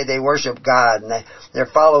 they say they worship God and they're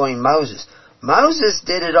following Moses. Moses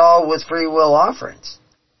did it all with free will offerings.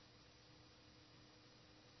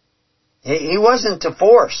 He wasn't to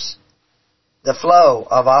force the flow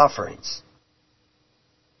of offerings.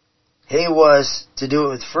 he was to do it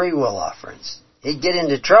with free will offerings. He'd get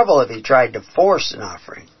into trouble if he tried to force an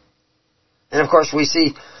offering. And of course we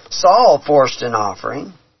see Saul forced an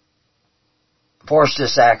offering, forced a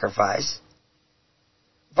sacrifice,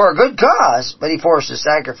 for a good cause, but he forced a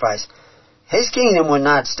sacrifice. His kingdom would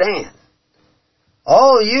not stand.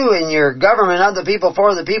 All you in your government of the people,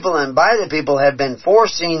 for the people, and by the people have been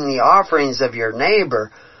forcing the offerings of your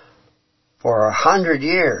neighbor for 100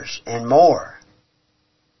 years and more.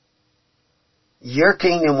 Your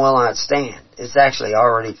kingdom will not stand. It's actually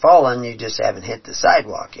already fallen, you just haven't hit the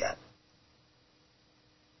sidewalk yet.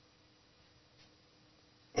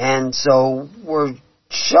 And so we're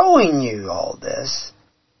showing you all this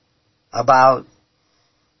about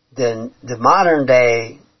the modern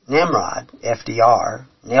day Nimrod, FDR,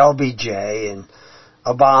 and LBJ, and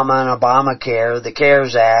Obama and Obamacare, the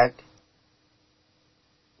CARES Act,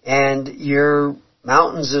 and your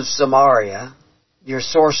mountains of Samaria, your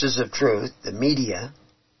sources of truth, the media.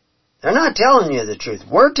 They're not telling you the truth.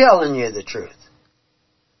 We're telling you the truth.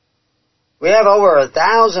 We have over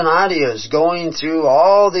 1,000 audios going through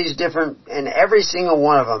all these different, and every single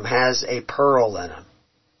one of them has a pearl in them.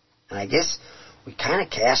 And I guess we kind of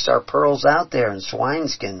cast our pearls out there in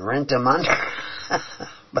swineskin, rent them under.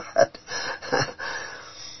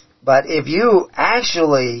 But if you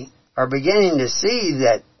actually are beginning to see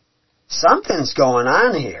that something's going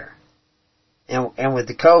on here, and with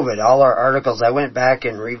the COVID, all our articles, I went back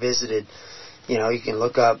and revisited, you can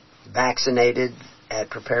look up vaccinated at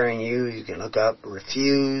Preparing You. You can look up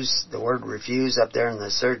refuse, the word refuse up there in the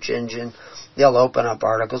search engine. They'll open up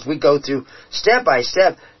articles. We go through step by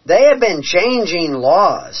step. They have been changing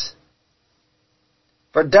laws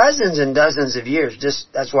for dozens and dozens of years.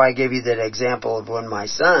 That's why I gave you that example of when my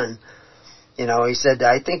son, he said,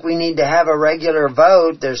 I think we need to have a regular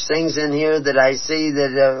vote. There's things in here that I see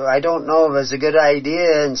that I don't know if it's a good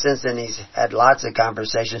idea. And since then he's had lots of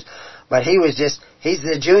conversations. But he's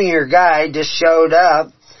the junior guy, just showed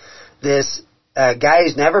up. This guy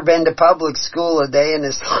who's never been to public school a day in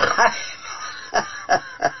his life.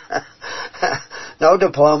 No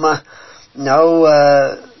diploma, no,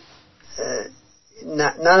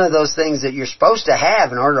 none of those things that you're supposed to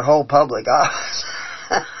have in order to hold public office.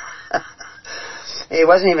 He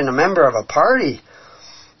wasn't even a member of a party,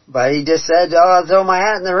 but he just said, I'll throw my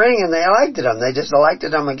hat in the ring, and they elected him. They just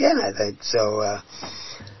elected him again, I think. So,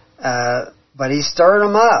 but he's stirring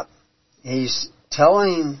them up. He's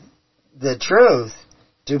telling the truth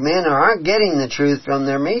to men who aren't getting the truth from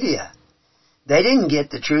their media. They didn't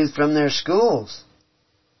get the truth from their schools.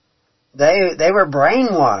 They were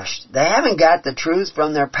brainwashed. They haven't got the truth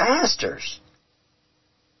from their pastors.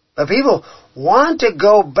 But people want to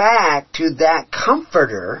go back to that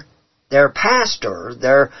comforter, their pastor,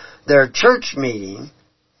 their church meeting,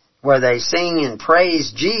 where they sing and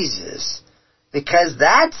praise Jesus, because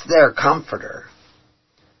that's their comforter.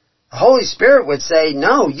 The Holy Spirit would say,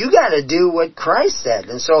 no, you got to do what Christ said.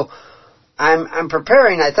 And so I'm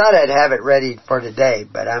preparing. I thought I'd have it ready for today,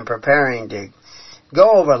 but I'm preparing to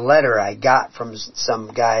go over a letter I got from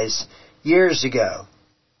some guys years ago.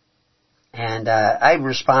 And I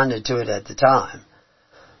responded to it at the time.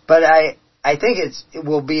 But I think it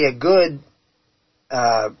will be a good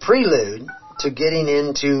prelude to getting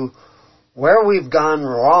into where we've gone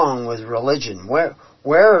wrong with religion, where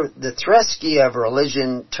the Thresky of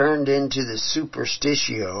religion turned into the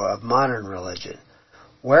superstitio of modern religion,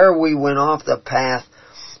 where we went off the path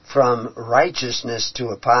from righteousness to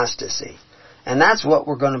apostasy. And that's what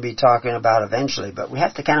we're going to be talking about eventually, but we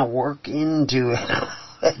have to kind of work into it.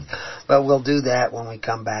 But we'll do that when we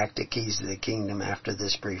come back to Keys of the Kingdom after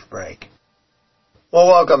this brief break. Well,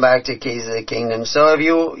 welcome back to Keys of the Kingdom. So if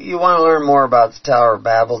you want to learn more about the Tower of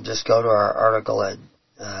Babel, just go to our article at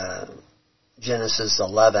Genesis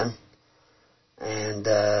 11, and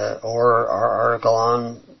or our article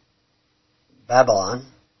on Babylon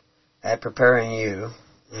at Preparing You.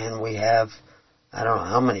 And we have, I don't know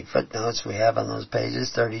how many footnotes we have on those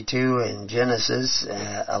pages, 32 in Genesis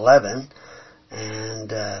 11.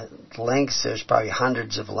 And links, there's probably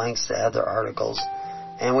hundreds of links to other articles.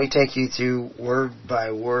 And we take you through word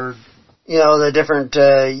by word. The different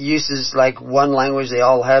uses, like one language, they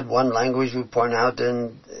all had one language. We point out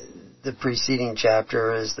in the preceding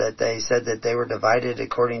chapter is that they said that they were divided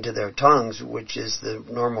according to their tongues, which is the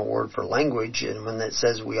normal word for language. And when it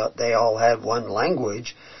says they all had one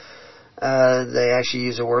language, they actually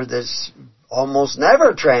use a word that's almost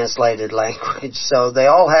never translated language. So they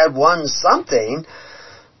all had one something,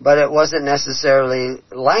 but it wasn't necessarily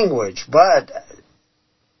language. But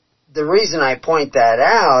the reason I point that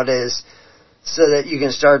out is so that you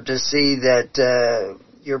can start to see that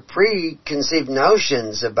your preconceived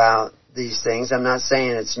notions about these things. I'm not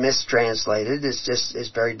saying it's mistranslated.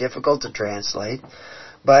 It's very difficult to translate.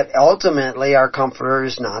 But ultimately, our comforter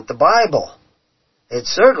is not the Bible. It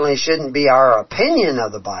certainly shouldn't be our opinion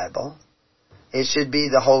of the Bible. It should be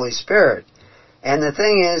the Holy Spirit. And the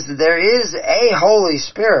thing is, there is a Holy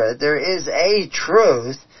Spirit, there is a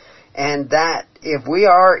truth, and that if we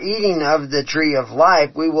are eating of the tree of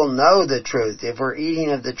life, we will know the truth. If we're eating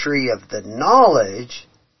of the tree of the knowledge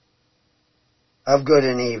of good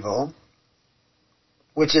and evil,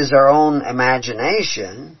 which is our own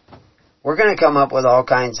imagination, we're going to come up with all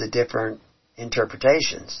kinds of different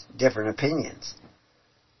interpretations, different opinions.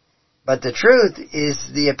 But the truth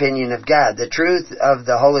is the opinion of God. The truth of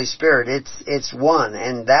the Holy Spirit, it's one,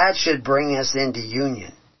 and that should bring us into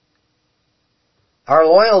union. Our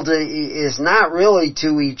loyalty is not really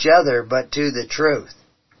to each other, but to the truth.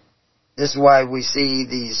 This is why we see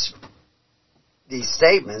these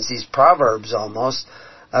statements, these proverbs almost,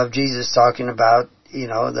 of Jesus talking about,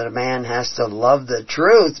 that a man has to love the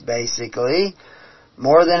truth, basically,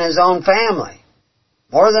 more than his own family,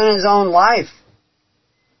 more than his own life.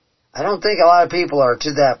 I don't think a lot of people are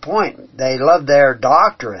to that point. They love their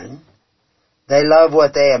doctrine. They love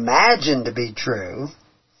what they imagine to be true.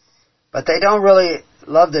 But they don't really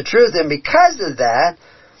love the truth. And because of that,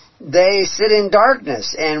 they sit in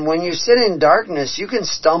darkness. And when you sit in darkness, you can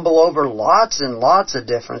stumble over lots and lots of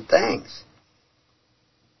different things.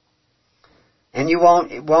 And you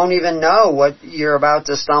won't even know what you're about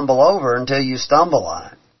to stumble over until you stumble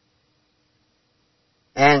on it.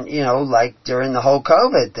 And, like during the whole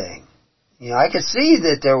COVID thing. I could see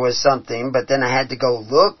that there was something, but then I had to go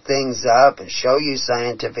look things up and show you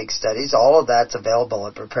scientific studies. All of that's available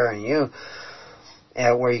at Preparing You,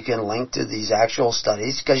 where you can link to these actual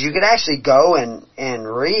studies. Because you could actually go and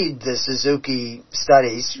read the Suzuki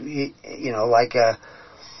studies, like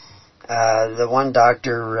the one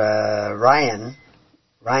Dr. Ryan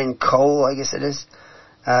Cole, I guess it is,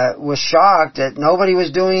 was shocked that nobody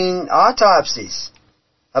was doing autopsies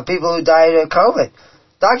of people who died of COVID.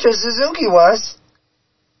 Dr. Suzuki was.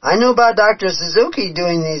 I knew about Dr. Suzuki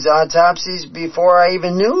doing these autopsies before I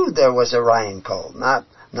even knew there was a Ryan Cole. Not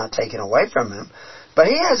taken away from him. But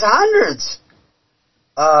he has hundreds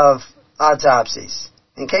of autopsies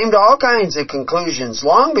and came to all kinds of conclusions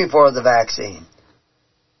long before the vaccine.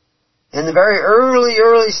 In the very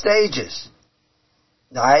early stages.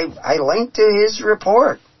 I linked to his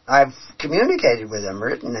report. I've communicated with him,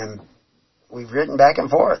 we've written back and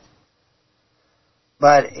forth.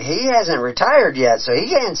 But he hasn't retired yet, so he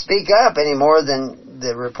can't speak up any more than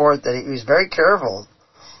the report that he was very careful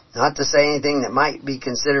not to say anything that might be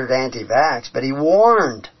considered anti-vax, but he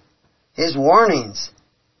warned. His warnings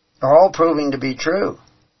are all proving to be true.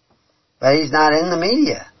 But he's not in the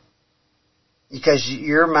media. Because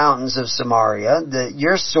your mountains of Samaria,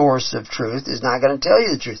 your source of truth, is not going to tell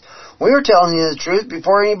you the truth. We were telling you the truth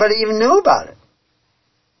before anybody even knew about it.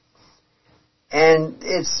 And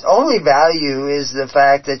its only value is the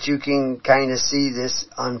fact that you can kind of see this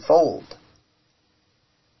unfold.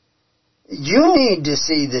 You need to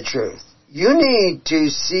see the truth. You need to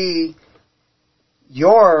see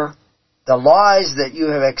the lies that you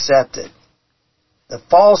have accepted, the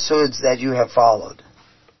falsehoods that you have followed.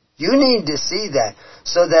 You need to see that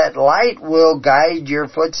so that light will guide your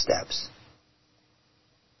footsteps.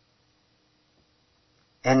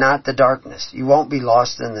 And not the darkness. You won't be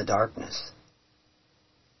lost in the darkness.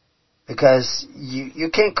 Because you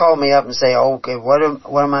can't call me up and say, okay, what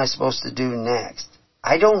am I supposed to do next?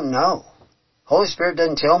 I don't know. Holy Spirit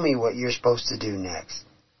doesn't tell me what you're supposed to do next.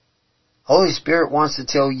 Holy Spirit wants to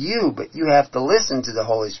tell you, but you have to listen to the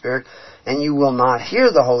Holy Spirit, and you will not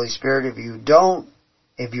hear the Holy Spirit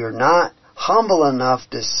if you're not humble enough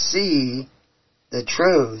to see the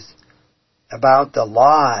truth about the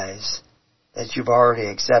lies that you've already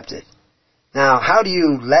accepted. Now, how do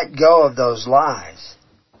you let go of those lies?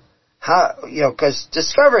 Because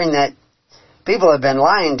discovering that people have been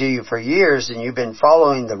lying to you for years and you've been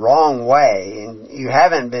following the wrong way and you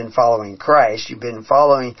haven't been following Christ, you've been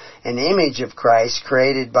following an image of Christ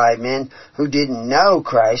created by men who didn't know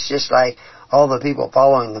Christ, just like all the people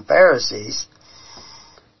following the Pharisees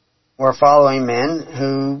were following men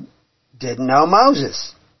who didn't know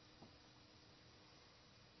Moses.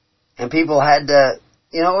 And people had to,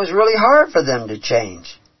 it was really hard for them to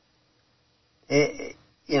change.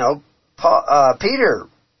 Peter,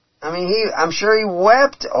 I'm sure he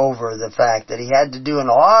wept over the fact that he had to do a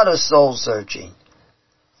lot of soul searching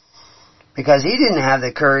because he didn't have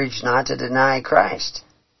the courage not to deny Christ.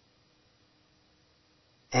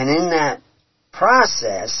 And in that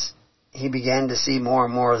process, he began to see more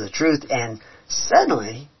and more of the truth, and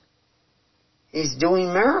suddenly He's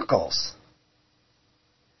doing miracles.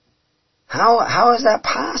 How is that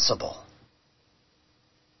possible?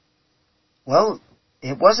 Well,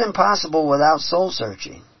 it wasn't possible without soul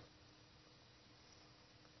searching.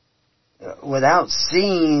 Without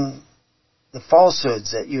seeing the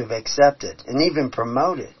falsehoods that you have accepted and even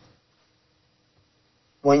promoted.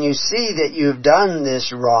 When you see that you've done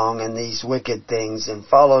this wrong and these wicked things and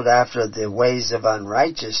followed after the ways of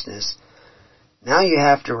unrighteousness, now you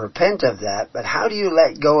have to repent of that. But how do you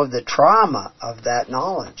let go of the trauma of that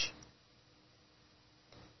knowledge?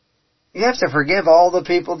 You have to forgive all the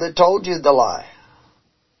people that told you the lie.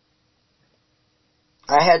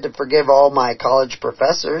 I had to forgive all my college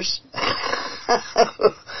professors.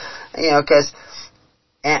 Because,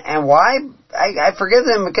 and why? I forgive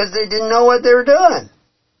them because they didn't know what they were doing.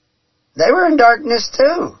 They were in darkness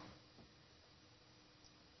too.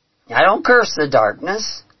 I don't curse the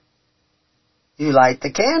darkness. You light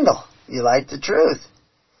the candle. You light the truth.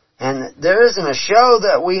 And there isn't a show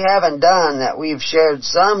that we haven't done that we've shared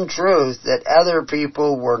some truth that other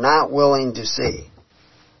people were not willing to see.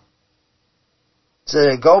 So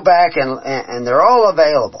to go back and they're all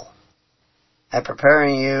available at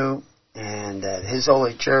Preparing You and at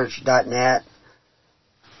HisHolyChurch.net.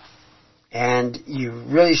 And you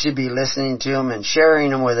really should be listening to them and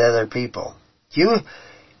sharing them with other people. You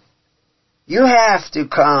have to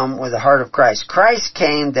come with the heart of Christ. Christ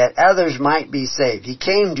came that others might be saved. He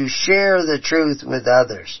came to share the truth with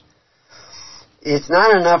others. It's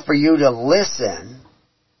not enough for you to listen.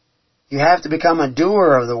 You have to become a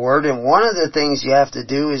doer of the word. And one of the things you have to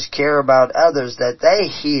do is care about others, that they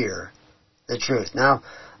hear the truth. Now,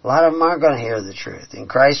 a lot of them aren't going to hear the truth. And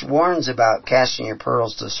Christ warns about casting your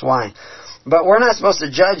pearls to swine. But we're not supposed to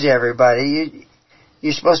judge everybody.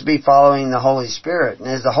 You're supposed to be following the Holy Spirit. And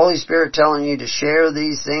is the Holy Spirit telling you to share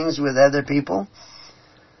these things with other people?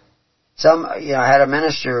 I had a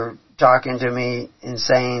minister talking to me and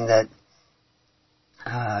saying that,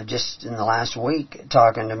 just in the last week,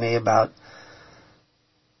 talking to me about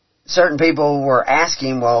certain people were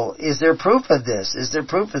asking, well, is there proof of this? Is there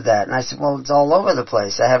proof of that? And I said, well, it's all over the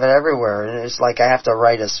place. I have it everywhere. And it's like I have to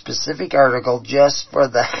write a specific article just for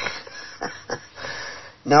that.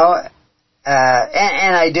 No,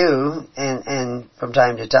 and I do, and from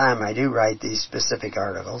time to time I do write these specific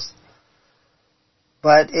articles.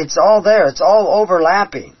 But it's all there. It's all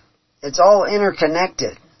overlapping. It's all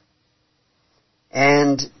interconnected.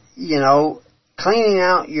 And, cleaning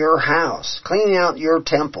out your house, cleaning out your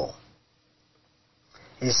temple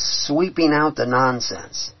is sweeping out the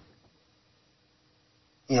nonsense.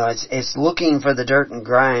 It's looking for the dirt and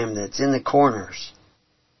grime that's in the corners.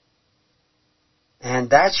 And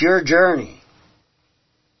that's your journey.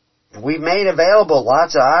 And we've made available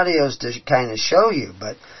lots of audios to kind of show you,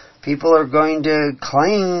 but people are going to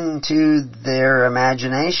cling to their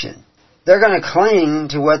imagination. They're going to cling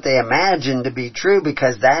to what they imagine to be true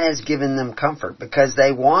because that has given them comfort, because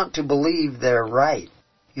they want to believe they're right.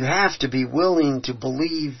 You have to be willing to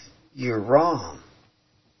believe you're wrong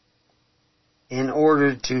in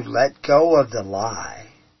order to let go of the lie,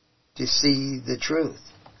 to see the truth.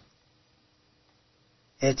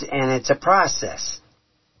 It's a process.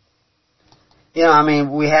 We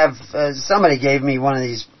have, somebody gave me one of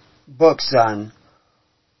these books on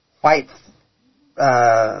white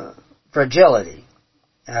fragility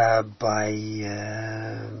by,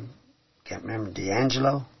 can't remember,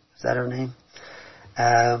 D'Angelo, is that her name?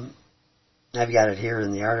 I've got it here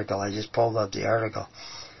in the article, I just pulled up the article.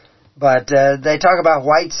 But they talk about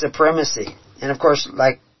white supremacy. And of course,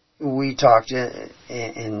 like we talked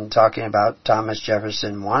in talking about, Thomas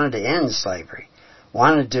Jefferson wanted to end slavery,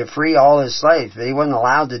 wanted to free all his slaves, but he wasn't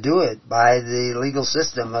allowed to do it by the legal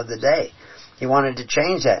system of the day. He wanted to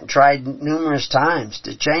change that and tried numerous times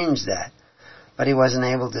to change that, but he wasn't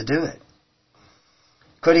able to do it.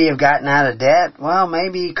 Could he have gotten out of debt? Well,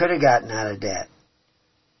 maybe he could have gotten out of debt.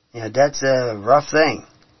 Debt's a rough thing.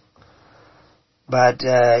 But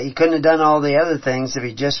he couldn't have done all the other things if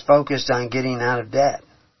he just focused on getting out of debt.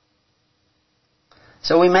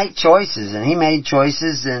 So we make choices, and he made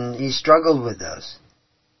choices, and he struggled with those.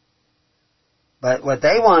 But what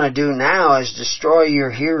they want to do now is destroy your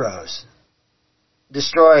heroes.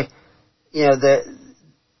 Destroy,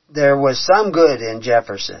 there was some good in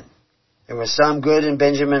Jefferson. There was some good in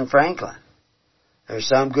Benjamin Franklin. There was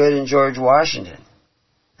some good in George Washington.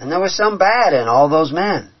 And there was some bad in all those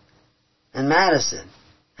men. And Madison,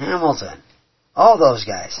 Hamilton, all those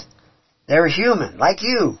guys. They were human, like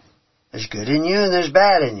you. There's good in you and there's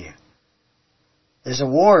bad in you. There's a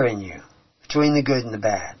war in you between the good and the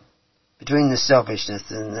bad. Between the selfishness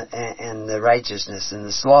and the righteousness and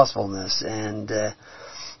the slothfulness and the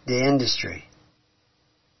industry.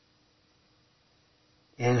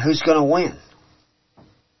 And who's going to win?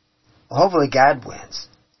 Well, hopefully God wins.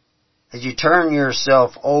 As you turn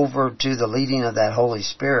yourself over to the leading of that Holy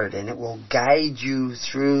Spirit, and it will guide you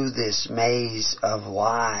through this maze of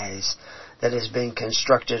lies that has been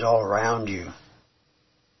constructed all around you.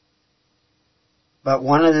 But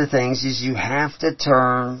one of the things is you have to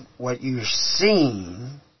turn what you're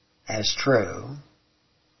seeing as true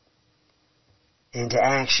into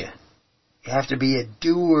action. You have to be a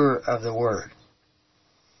doer of the Word.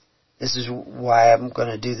 This is why I'm going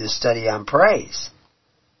to do this study on praise.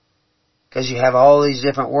 Because you have all these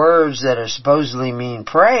different words that are supposedly mean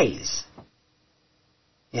praise.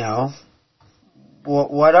 You know,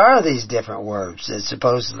 what are these different words that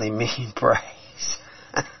supposedly mean praise?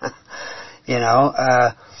 You know,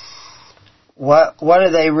 what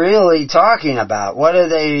are they really talking about? What are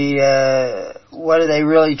they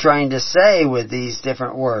really trying to say with these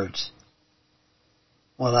different words?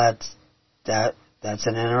 Well, that's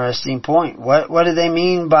an interesting point. What do they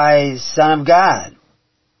mean by Son of God?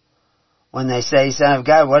 When they say Son of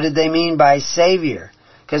God, what did they mean by Savior?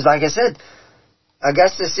 Because like I said,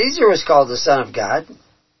 Augustus Caesar was called the Son of God.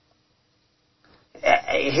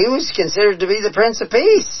 He was considered to be the Prince of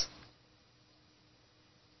Peace.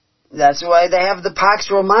 That's why they have the Pax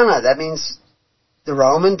Romana. That means the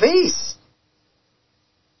Roman peace.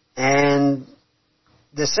 And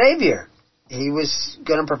the Savior. He was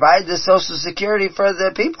going to provide the Social Security for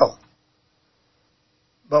the people.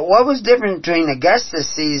 But what was different between Augustus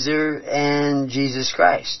Caesar and Jesus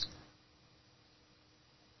Christ?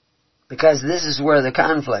 Because this is where the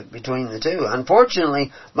conflict between the two.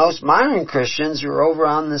 Unfortunately, most modern Christians are over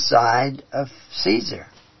on the side of Caesar.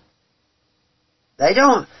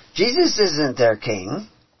 Jesus isn't their king.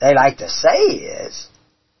 They like to say he is.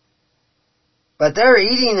 But they're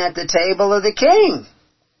eating at the table of the king.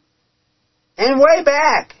 And way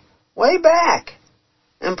back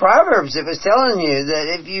in Proverbs, it was telling you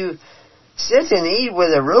that if you sit and eat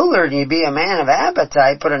with a ruler and you be a man of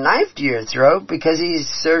appetite, put a knife to your throat because he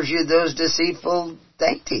serves you those deceitful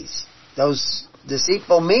dainties, those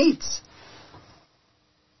deceitful meats.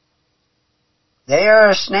 They are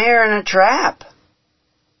a snare and a trap.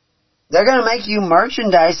 They're going to make you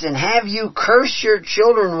merchandise and have you curse your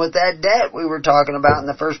children with that debt we were talking about in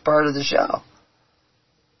the first part of the show.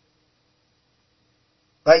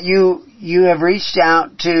 But you have reached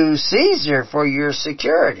out to Caesar for your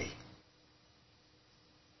security.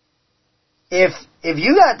 If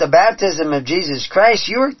you got the baptism of Jesus Christ,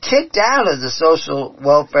 you were kicked out of the social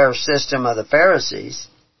welfare system of the Pharisees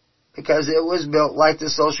because it was built like the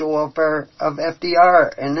social welfare of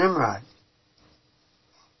FDR and Nimrod.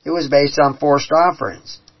 It was based on forced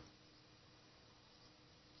offerings.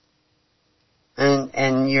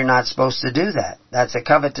 And you're not supposed to do that. That's a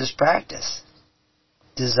covetous practice.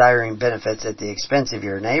 Desiring benefits at the expense of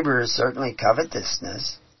your neighbor is certainly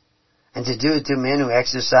covetousness. And to do it to men who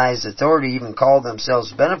exercise authority, even call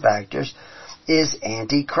themselves benefactors, is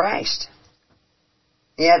antichrist.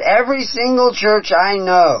 Yet every single church I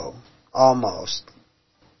know, almost,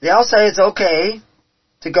 they all say it's okay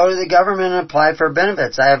to go to the government and apply for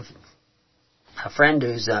benefits. I have a friend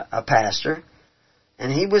who's a pastor,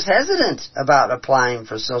 and he was hesitant about applying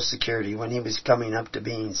for Social Security when he was coming up to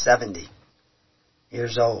being 70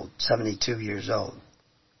 years old, 72 years old.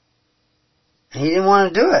 And he didn't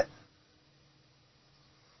want to do it.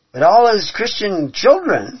 But all his Christian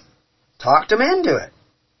children talked him into it.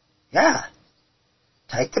 Yeah.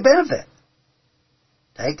 Take the benefit.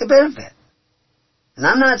 Take the benefit. And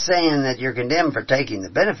I'm not saying that you're condemned for taking the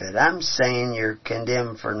benefit. I'm saying you're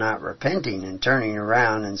condemned for not repenting and turning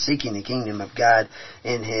around and seeking the kingdom of God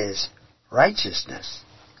in His righteousness.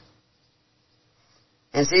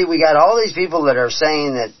 And see, we got all these people that are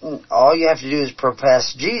saying that all you have to do is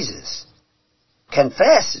profess Jesus.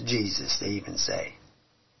 Confess Jesus, they even say.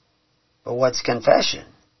 But what's confession?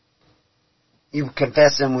 You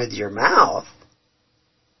confess Him with your mouth,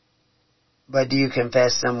 but do you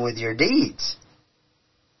confess Him with your deeds?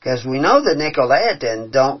 Because we know the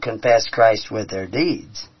Nicolaitans don't confess Christ with their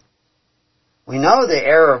deeds. We know the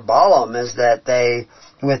error of Balaam is that they,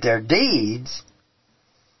 with their deeds,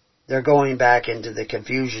 they're going back into the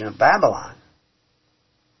confusion of Babylon.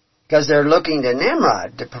 Because they're looking to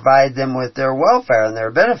Nimrod to provide them with their welfare and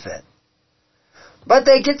their benefit. But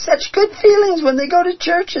they get such good feelings when they go to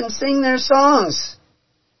church and sing their songs.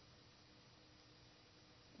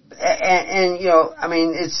 And you know, I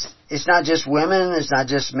mean, it's not just women, it's not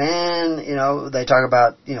just men, you know, they talk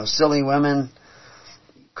about, you know, silly women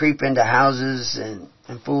creep into houses and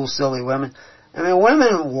fool silly women. I mean,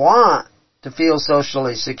 women want to feel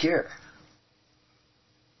socially secure.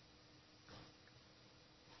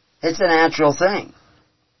 It's a natural thing.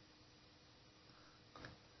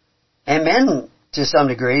 and men, to some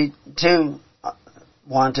degree, too,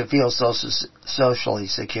 want to feel socially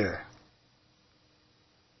secure.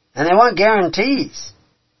 And they want guarantees.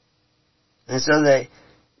 And so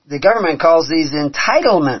the government calls these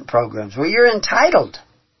entitlement programs, where you're entitled.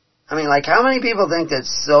 I mean, like, how many people think that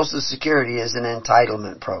Social Security is an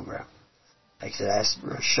entitlement program? I could ask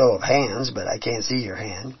for a show of hands, but I can't see your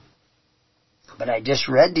hand. But I just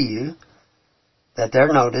read to you that their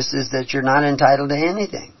notice is that you're not entitled to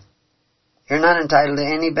anything. You're not entitled to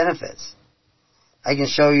any benefits. I can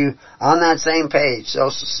show you on that same page,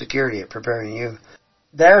 Social Security at Preparing You.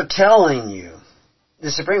 They're telling you,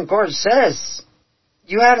 the Supreme Court says,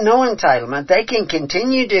 you have no entitlement. They can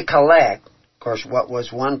continue to collect. Of course, what was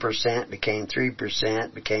 1% became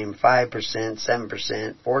 3%, became 5%,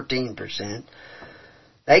 7%, 14%.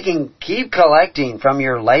 They can keep collecting from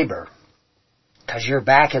your labor because you're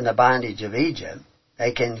back in the bondage of Egypt.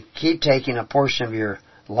 They can keep taking a portion of your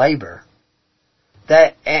labor.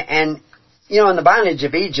 And you know, in the bondage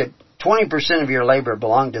of Egypt, 20% of your labor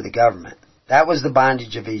belonged to the government. That was the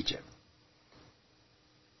bondage of Egypt.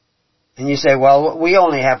 And you say, well, we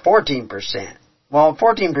only have 14%. Well,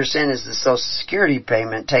 14% is the Social Security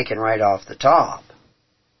payment taken right off the top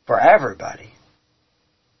for everybody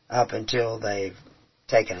up until they've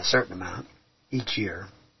taken a certain amount each year.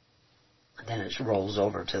 Then it rolls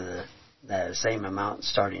over to the same amount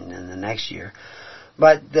starting in the next year.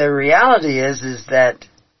 But the reality is that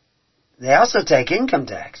they also take income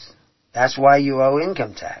tax. That's why you owe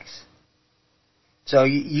income tax. So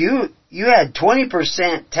you had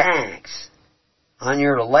 20% tax on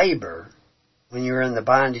your labor when you were in the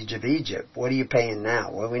bondage of Egypt. What are you paying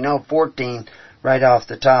now? Well, we know 14 right off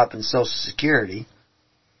the top in Social Security.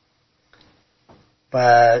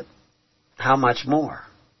 But how much more?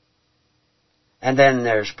 And then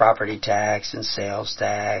there's property tax and sales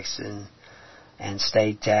tax and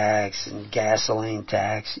state tax and gasoline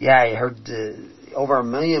tax. Yeah, I heard over 1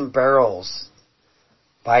 million barrels.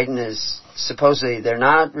 Biden is supposedly, they're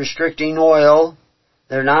not restricting oil.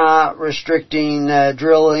 They're not restricting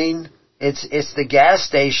drilling. It's the gas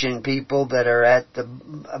station people that are at the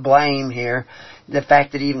blame here. The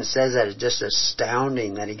fact that he even says that is just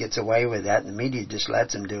astounding that he gets away with that, and the media just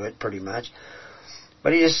lets him do it pretty much.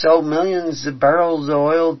 But he just sold millions of barrels of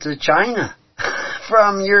oil to China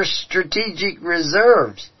from your strategic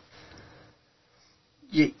reserves.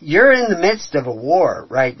 You're in the midst of a war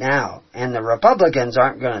right now, and the Republicans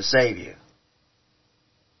aren't going to save you.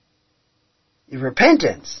 Your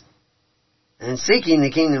repentance and seeking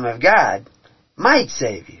the kingdom of God might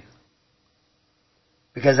save you.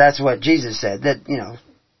 Because that's what Jesus said. That, you know,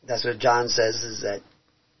 that's what John says, is that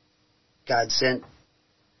God sent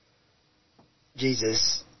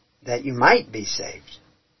Jesus that you might be saved.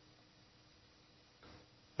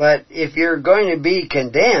 But if you're going to be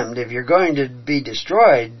condemned, if you're going to be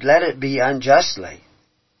destroyed, let it be unjustly.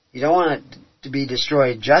 You don't want it to be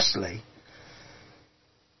destroyed justly.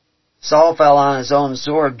 Saul fell on his own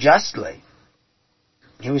sword justly.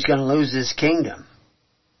 He was going to lose his kingdom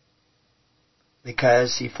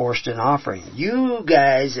because he forced an offering. You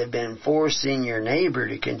guys have been forcing your neighbor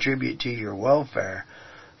to contribute to your welfare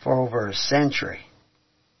for over a century,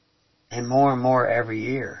 and more every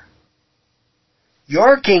year.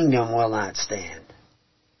 Your kingdom will not stand.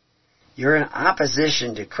 You're in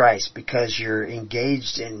opposition to Christ because you're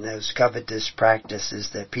engaged in those covetous practices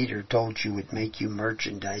that Peter told you would make you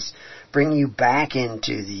merchandise, bring you back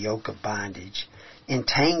into the yoke of bondage,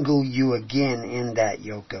 entangle you again in that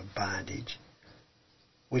yoke of bondage,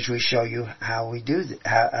 which we show you how we do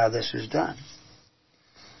how this was done.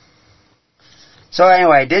 So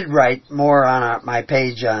anyway, I did write more on my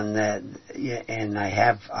page on that, and I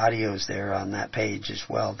have audios there on that page as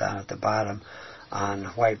well down at the bottom on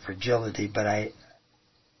white fragility. But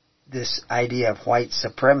this idea of white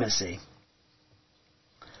supremacy.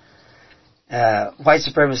 White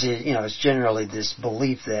supremacy, is generally this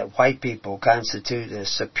belief that white people constitute a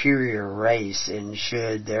superior race and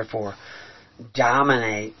should therefore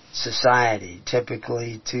dominate society,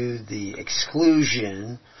 typically to the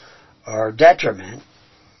exclusion or detriment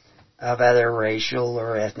of other racial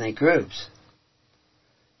or ethnic groups.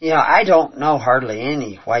 I don't know hardly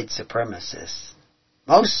any white supremacists.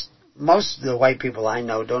 Most of the white people I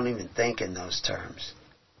know don't even think in those terms.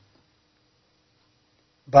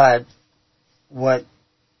 But what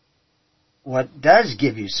does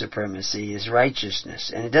give you supremacy is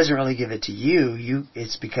righteousness, and it doesn't really give it to you.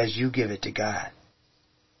 It's because you give it to God.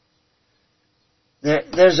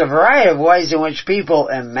 There's a variety of ways in which people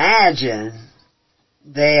imagine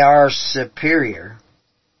they are superior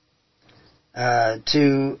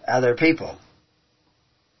to other people.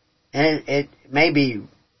 And it may be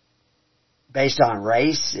based on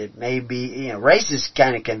race. It may be, race is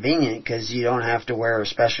kind of convenient because you don't have to wear a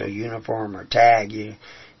special uniform or tag. You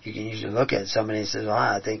can usually look at somebody and say,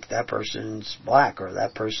 I think that person's black, or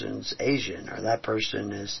that person's Asian, or that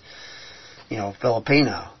person is,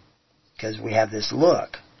 Filipino, because we have this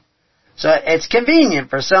look. So it's convenient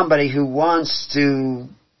for somebody who wants to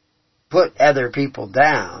put other people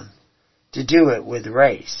down to do it with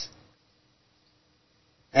race.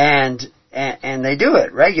 And they do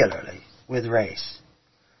it regularly with race.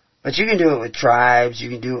 But you can do it with tribes, you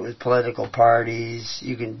can do it with political parties,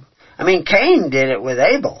 Cain did it with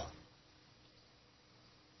Abel.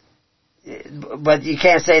 But you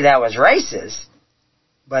can't say that was racist.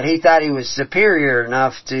 But he thought he was superior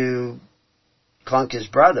enough to clunk his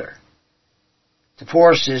brother, to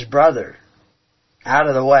force his brother out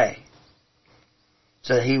of the way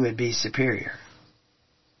so that he would be superior.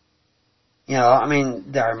 The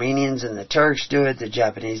Armenians and the Turks do it, the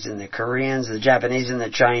Japanese and the Koreans, the Japanese and the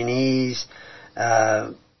Chinese.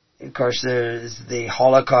 Of course, there's the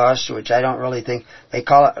Holocaust, which I don't really think they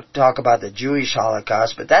talk about the Jewish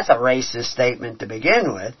Holocaust, but that's a racist statement to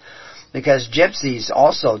begin with, because gypsies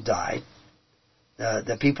also died.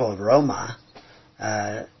 The people of Roma,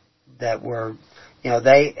 that were,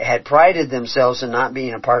 they had prided themselves in not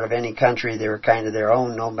being a part of any country. They were kind of their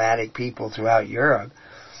own nomadic people throughout Europe.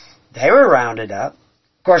 They were rounded up.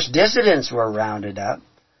 Of course, dissidents were rounded up,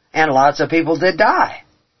 and lots of people did die.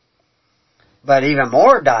 But even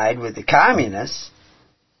more died with the communists,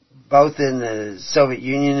 both in the Soviet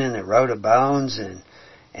Union and the Road of Bones,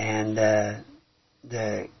 and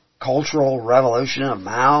the Cultural Revolution of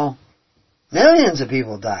Mao. Millions of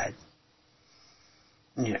people died.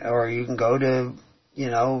 Or you can go to,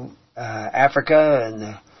 Africa and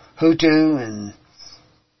the Hutu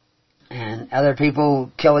and other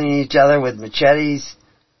people killing each other with machetes.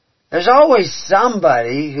 There's always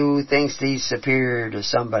somebody who thinks he's superior to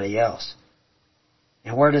somebody else.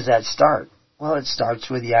 And where does that start? Well, it starts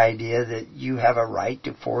with the idea that you have a right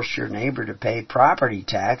to force your neighbor to pay property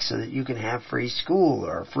tax so that you can have free school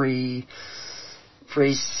or free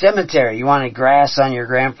cemetery. You wanted grass on your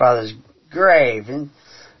grandfather's grave.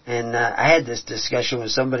 And I had this discussion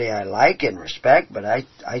with somebody I like and respect, but I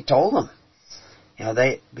told them,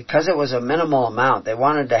 because it was a minimal amount, they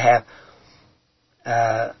wanted to have,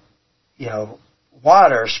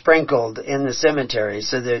 water sprinkled in the cemetery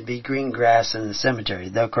so there'd be green grass in the cemetery.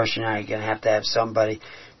 Though, of course, you're going to have somebody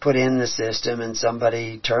put in the system and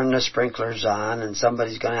somebody turn the sprinklers on and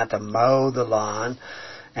somebody's going to have to mow the lawn.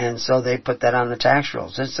 And so they put that on the tax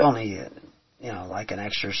rolls. It's only, like an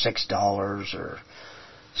extra $6 or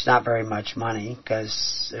it's not very much money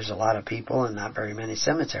because there's a lot of people and not very many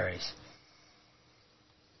cemeteries.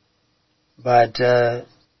 But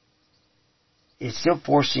it's still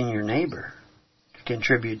forcing your neighbor to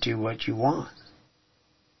contribute to what you want.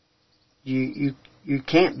 You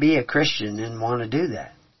can't be a Christian and want to do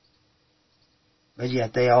that. But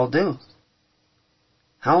yet they all do.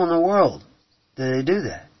 How in the world do they do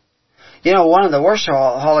that? One of the worst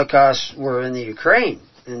Holocausts were in the Ukraine.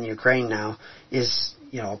 And the Ukraine now is,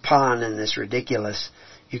 a pawn in this ridiculous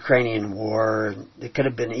Ukrainian war that could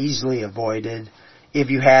have been easily avoided if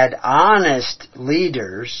you had honest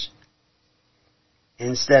leaders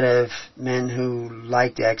instead of men who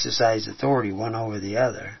like to exercise authority one over the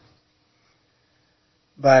other.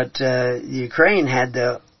 But Ukraine had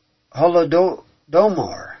the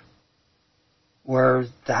Holodomor, where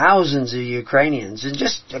thousands of Ukrainians, in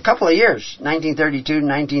just a couple of years, 1932,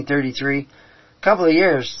 1933, a couple of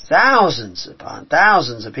years, thousands upon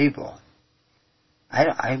thousands of people.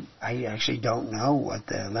 I actually don't know what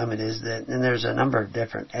the limit is, and there's a number of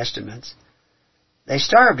different estimates. They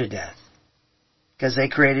starved to death because they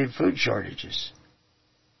created food shortages,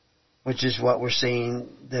 which is what we're seeing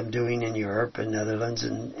them doing in Europe and Netherlands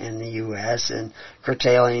and the U.S. and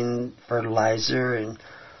curtailing fertilizer and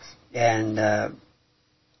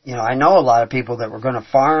I know a lot of people that were going to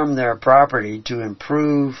farm their property to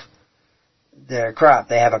improve their crop.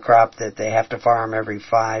 They have a crop that they have to farm every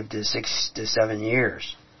 5 to 6 to 7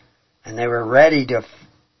 years. And they were ready to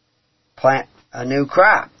plant a new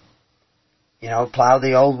crop. Plow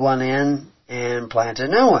the old one in and plant a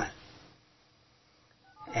new one.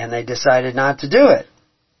 And they decided not to do it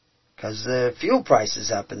because the fuel price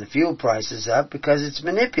is up, and the fuel price is up because it's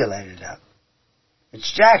manipulated up.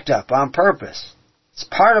 It's jacked up on purpose. It's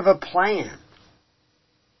part of a plan.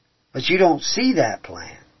 But you don't see that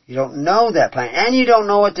plan. You don't know that plan. And you don't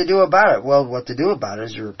know what to do about it. Well, what to do about it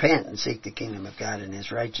is to repent and seek the kingdom of God and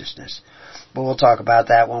His righteousness. But we'll talk about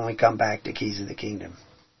that when we come back to Keys of the Kingdom.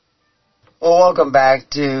 Well, welcome back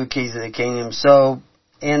to Keys of the Kingdom. So,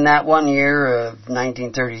 in that one year of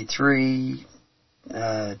 1933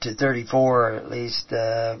 to 34, at least,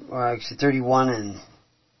 or actually 31 and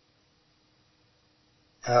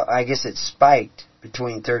I guess it spiked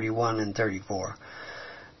between 31 and 34.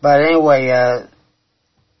 But anyway,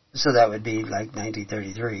 so that would be like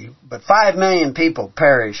 1933. But 5 million people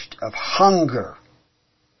perished of hunger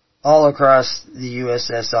all across the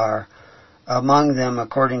USSR. Among them,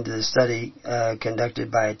 according to the study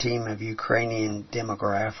conducted by a team of Ukrainian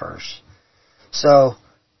demographers. So,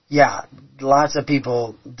 yeah, lots of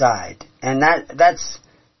people died. And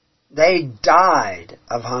they died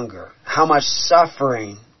of hunger. How much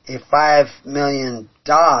suffering? If 5 million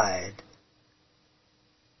died,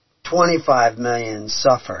 25 million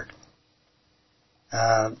suffered.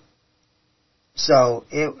 So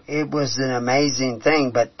it was an amazing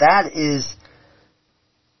thing, but that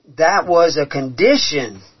was a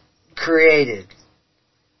condition created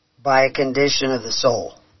by a condition of the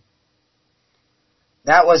soul.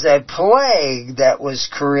 That was a plague that was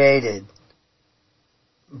created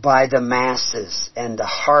by the masses and the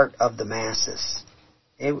heart of the masses.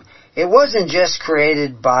 It wasn't just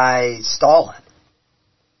created by Stalin.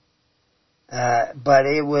 But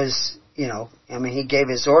it was, he gave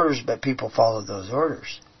his orders, but people followed those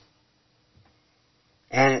orders.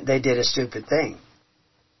 And they did a stupid thing.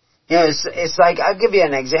 It's like, I'll give you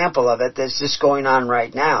an example of it that's just going on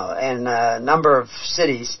right now. In a number of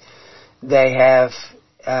cities, they have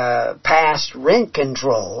passed rent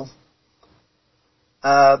control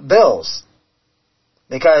bills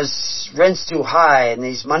because rent's too high and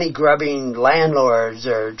these money-grubbing landlords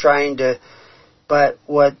are trying to... But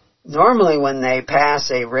what normally when they pass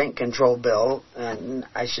a rent control bill, and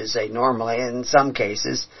I should say normally, in some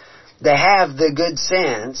cases, they have the good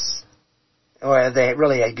sense... Or if they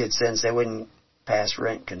really had good sense, they wouldn't pass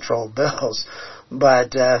rent control bills.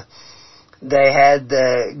 But they had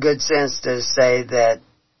the good sense to say that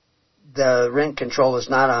the rent control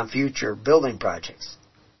is not on future building projects.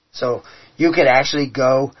 So you could actually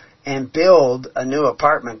go and build a new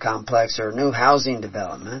apartment complex or a new housing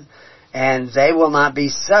development, and they will not be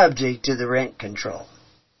subject to the rent control.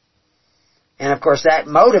 And of course that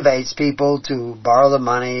motivates people to borrow the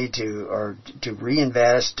money to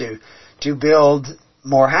reinvest, to build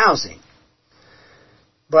more housing.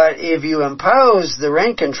 But if you impose the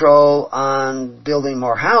rent control on building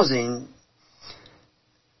more housing,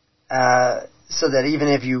 so that even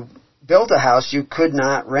if you built a house, you could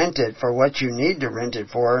not rent it for what you need to rent it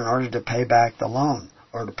for in order to pay back the loan,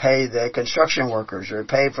 or to pay the construction workers, or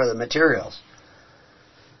pay for the materials.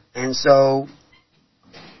 And so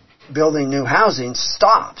building new housing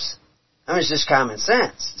stops. I mean, it's just common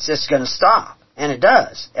sense. It's just going to stop. And it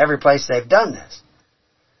does. Every place they've done this.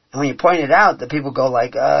 And when you point it out, the people go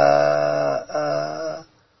like,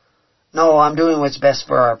 no, I'm doing what's best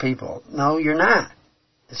for our people. No, you're not.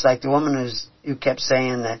 It's like the woman who kept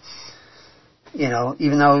saying that,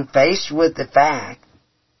 even though faced with the fact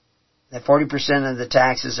that 40% of the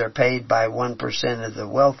taxes are paid by 1% of the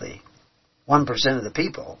wealthy, 1% of the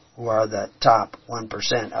people who are the top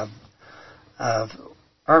 1% of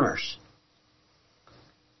earners.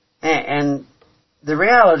 And the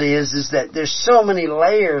reality is that there's so many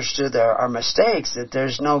layers to our mistakes that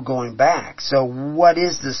there's no going back. So what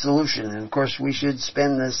is the solution? And of course we should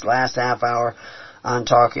spend this last half hour on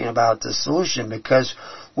talking about the solution, because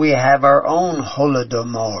we have our own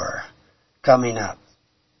Holodomor coming up.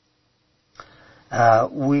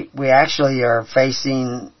 We actually are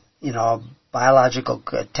facing, a biological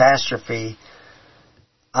catastrophe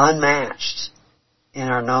unmatched in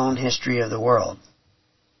our known history of the world.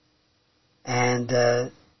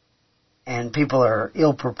 And people are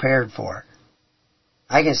ill prepared for it.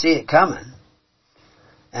 I can see it coming.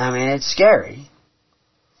 I mean, it's scary.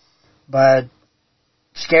 But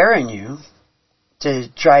scaring you to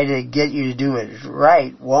try to get you to do it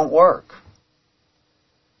right won't work.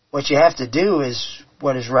 What you have to do is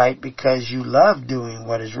what is right because you love doing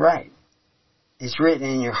what is right. It's written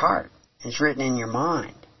in your heart. It's written in your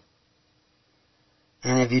mind.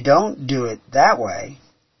 And if you don't do it that way,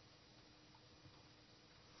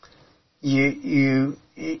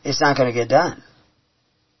 it's not going to get done.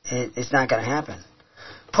 It's not going to happen.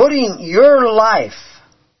 Putting your life,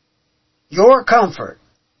 your comfort,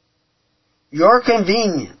 your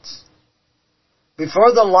convenience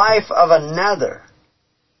before the life of another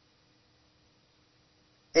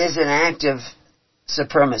is an act of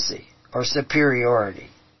supremacy or superiority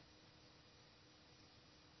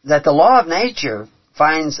that the law of nature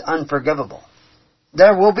finds unforgivable.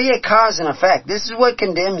 There will be a cause and effect. This is what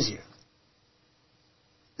condemns you.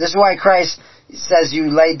 This is why Christ says you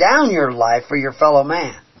lay down your life for your fellow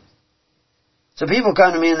man. So people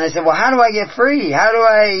come to me and they say, well, how do I get free? How do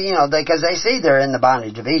I, because they see they're in the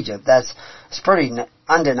bondage of Egypt. It's pretty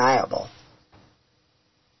undeniable.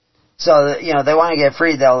 So, they want to get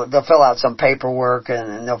free. They'll fill out some paperwork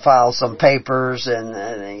and they'll file some papers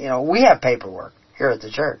and we have paperwork here at the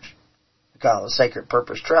church. We call it a Sacred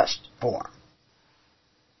Purpose Trust form.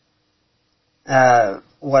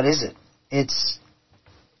 What is it? It's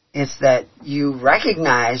that you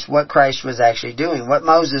recognize what Christ was actually doing, what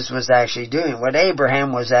Moses was actually doing, what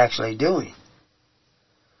Abraham was actually doing.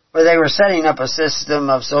 Where they were setting up a system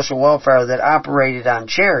of social welfare that operated on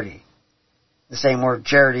charity. The same word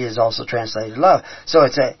charity is also translated love. So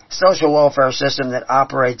it's a social welfare system that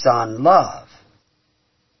operates on love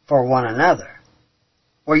for one another.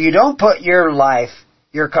 Where you don't put your life,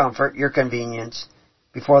 your comfort, your convenience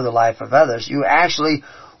before the life of others. You actually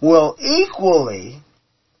will equally,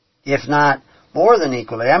 if not more than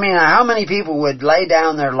equally. I mean, how many people would lay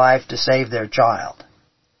down their life to save their child?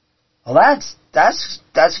 Well, that's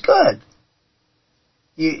good.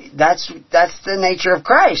 That's the nature of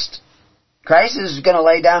Christ. Christ is going to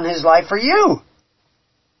lay down His life for you.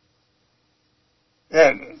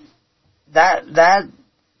 That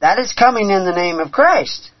is coming in the name of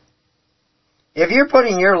Christ. If you're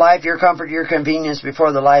putting your life, your comfort, your convenience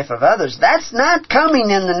before the life of others, that's not coming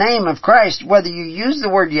in the name of Christ. Whether you use the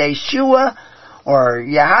word Yeshua or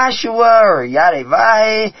Yahashua or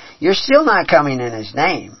Yadevai, you're still not coming in His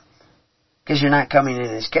name. Because you're not coming in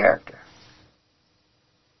His character.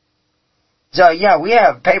 So yeah, we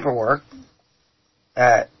have paperwork.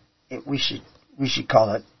 We should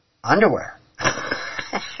call it underwear.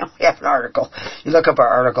 We have an article. You look up our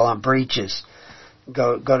article on breeches.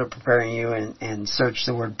 Go to Preparing You and search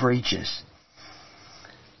the word breeches.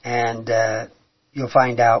 And you'll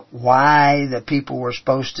find out why the people were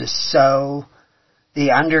supposed to sew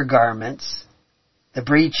the undergarments, the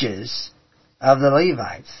breeches of the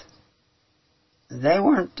Levites.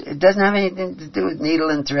 It doesn't have anything to do with needle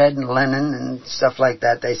and thread and linen and stuff like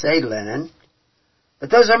that. They say linen. But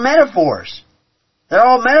those are metaphors. They're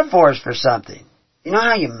all metaphors for something. You know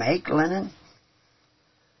how you make linen?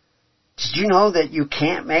 Did you know that you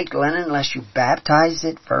can't make linen unless you baptize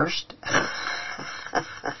it first?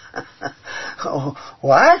 Oh,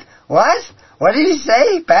 what? What? What did he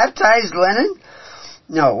say? Baptized linen?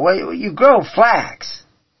 No, you grow flax.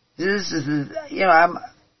 This is,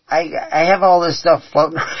 I have all this stuff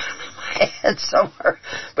floating around in my head somewhere.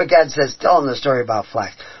 But God says, tell them the story about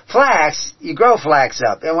flax. Flax, you grow flax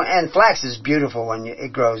up. And flax is beautiful when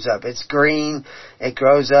it grows up. It's green. It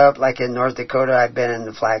grows up like in North Dakota. I've been in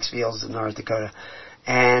the flax fields in North Dakota.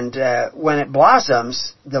 And when it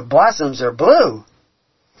blossoms, the blossoms are blue.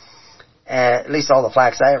 At least all the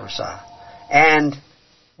flax I ever saw. And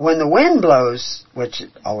when the wind blows, which it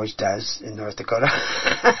always does in North Dakota,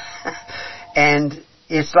 and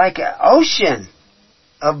it's like an ocean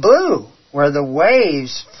of blue where the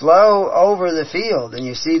waves flow over the field and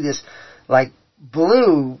you see this like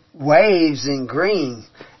blue waves in green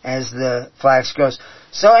as the flax grows.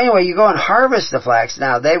 So anyway, you go and harvest the flax.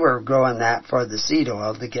 Now, they were growing that for the seed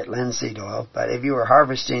oil, to get linseed oil, but if you were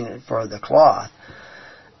harvesting it for the cloth,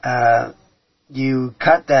 you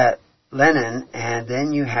cut that linen and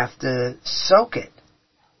then you have to soak it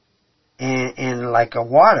in like a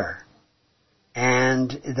water. And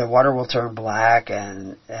the water will turn black,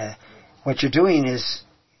 and what you're doing is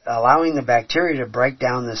allowing the bacteria to break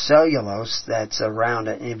down the cellulose that's around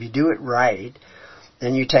it. And if you do it right,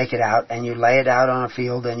 then you take it out and you lay it out on a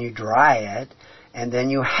field and you dry it, and then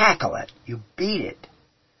you hackle it. You beat it.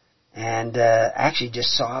 And actually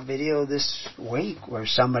just saw a video this week where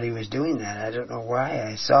somebody was doing that. I don't know why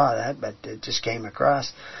I saw that, but it just came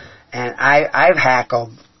across. And I've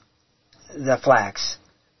hackled the flax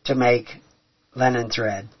to make linen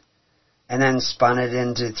thread, and then spun it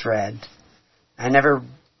into thread. I never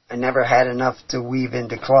had enough to weave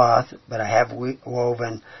into cloth, but I have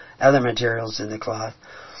woven other materials into cloth.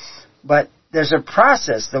 But there's a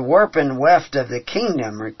process. The warp and weft of the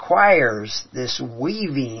kingdom requires this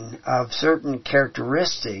weaving of certain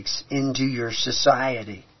characteristics into your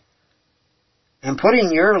society. And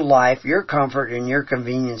putting your life, your comfort, and your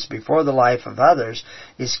convenience before the life of others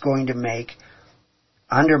is going to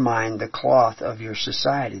undermine the cloth of your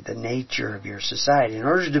society, the nature of your society. In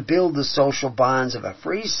order to build the social bonds of a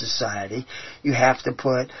free society, you have to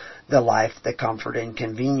put the life, the comfort, and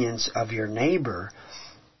convenience of your neighbor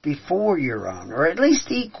before your own, or at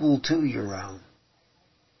least equal to your own.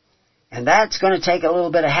 And that's going to take a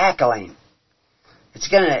little bit of hackling.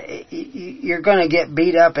 You're going to get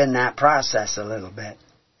beat up in that process a little bit.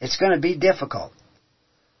 It's going to be difficult.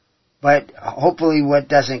 But hopefully what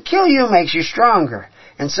doesn't kill you makes you stronger.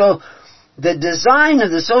 And so The design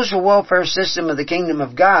of the social welfare system of the kingdom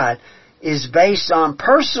of God is based on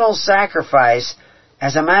personal sacrifice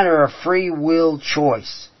as a matter of free will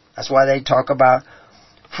choice. That's why they talk about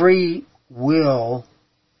free will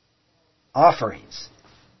offerings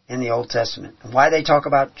in the Old Testament, and why they talk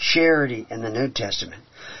about charity in the New Testament,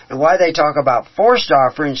 and why they talk about forced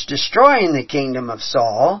offerings destroying the kingdom of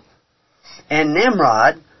Saul and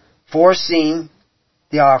Nimrod, forcing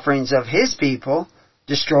the offerings of his people,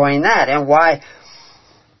 destroying that, and why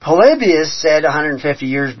Polybius said 150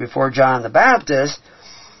 years before John the Baptist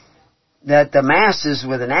that the masses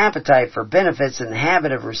with an appetite for benefits and the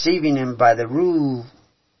habit of receiving them by the rule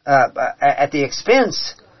at the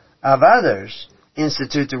expense of others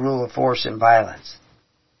institute the rule of force and violence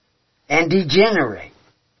and degenerate.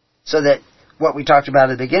 So that what we talked about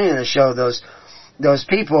at the beginning of the show, those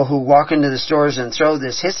people who walk into the stores and throw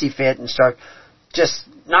this hissy fit and start just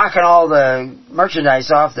knocking all the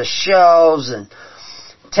merchandise off the shelves and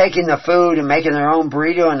taking the food and making their own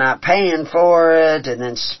burrito and not paying for it, and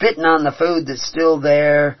then spitting on the food that's still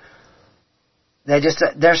there.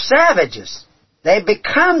 They're savages. They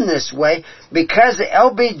become this way because the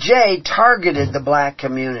LBJ targeted the black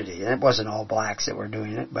community. And it wasn't all blacks that were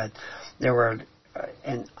doing it, but there were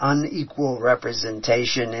an unequal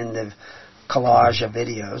representation in the collage of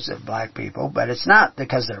videos of black people. But it's not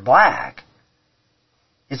because they're black.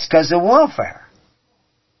 It's because of welfare.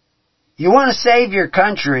 You want to save your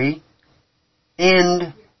country,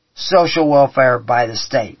 end social welfare by the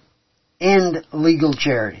state. End legal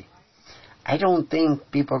charity. I don't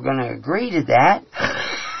think people are going to agree to that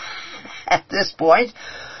at this point,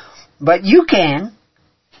 but you can.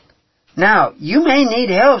 Now, you may need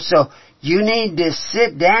help, so you need to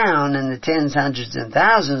sit down in the tens, hundreds, and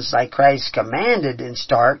thousands like Christ commanded and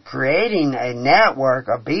start creating a network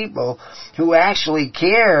of people who actually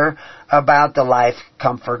care about the life,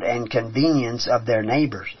 comfort, and convenience of their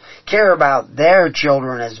neighbors. Care about their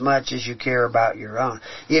children as much as you care about your own.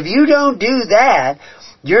 If you don't do that,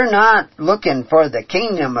 you're not looking for the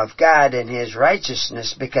kingdom of God and His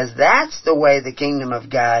righteousness, because that's the way the kingdom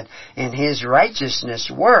of God and His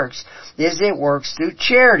righteousness works, is it works through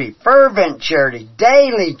charity, fervent charity,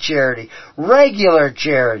 daily charity, regular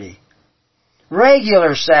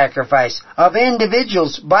sacrifice of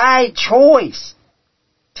individuals by choice.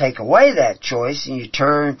 Take away that choice and you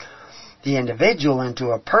turn the individual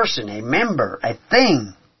into a person, a member, a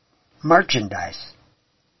thing, merchandise.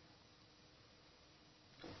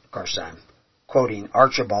 Of course, I'm quoting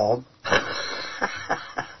Archibald,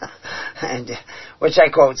 and which I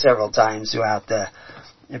quote several times throughout the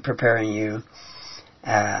Preparing You.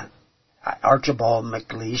 Archibald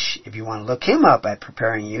MacLeish, if you want to look him up at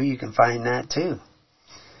Preparing You, you can find that too.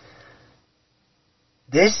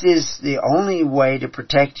 This is the only way to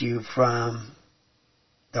protect you from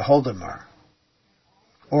the Holodomor.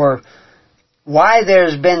 Or why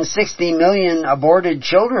there's been 60 million aborted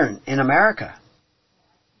children in America.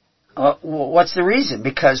 What's the reason?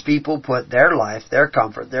 Because people put their life, their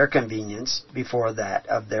comfort, their convenience before that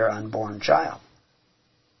of their unborn child.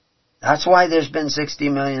 That's why there's been 60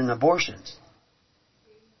 million abortions.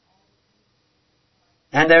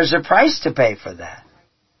 And there's a price to pay for that.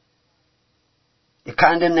 The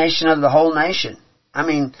condemnation of the whole nation. I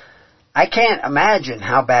mean, I can't imagine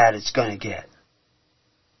how bad it's going to get.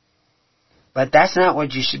 But that's not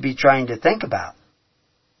what you should be trying to think about.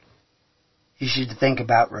 You should think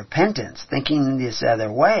about repentance, thinking this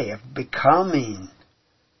other way of becoming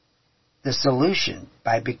the solution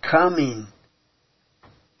by becoming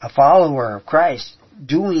a follower of Christ,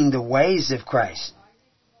 doing the ways of Christ.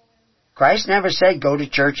 Christ never said go to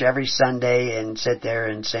church every Sunday and sit there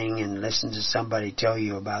and sing and listen to somebody tell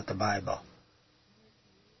you about the Bible.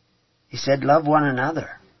 He said love one another.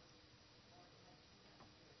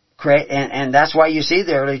 And that's why you see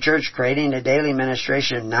the early church creating a daily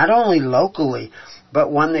ministration, not only locally,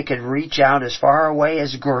 but one that could reach out as far away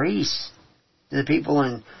as Greece. The people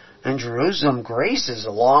in Jerusalem, Greece is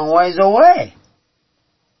a long ways away.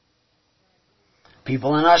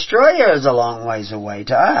 People in Australia is a long ways away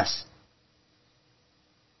to us.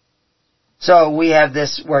 So we have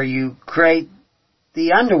this where you create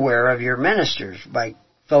the underwear of your ministers by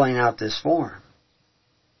filling out this form.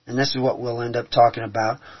 And this is what we'll end up talking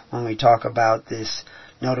about when we talk about this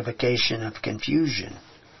notification of confusion,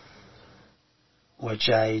 which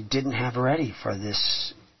I didn't have ready for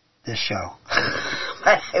this show.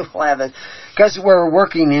 But I will have it, because we're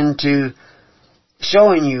working into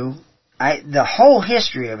showing you the whole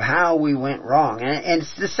history of how we went wrong. And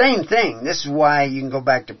it's the same thing. This is why you can go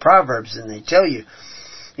back to Proverbs and they tell you,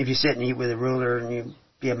 if you sit and eat with a ruler and you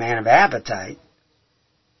be a man of appetite,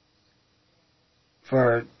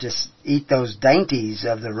 for to eat those dainties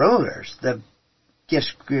of the rulers, the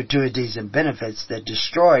gifts, gratuities, and benefits that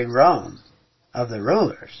destroy Rome of the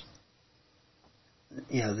rulers.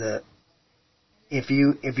 If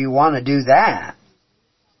you want to do that,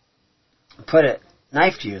 put a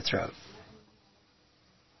knife to your throat.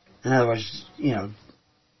 In other words,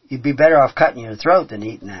 you'd be better off cutting your throat than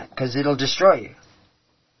eating that, because it'll destroy you.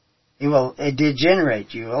 It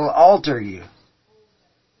degenerate you. It will alter you.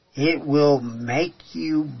 It will make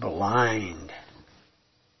you blind.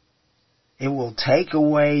 It will take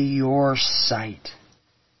away your sight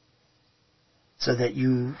so that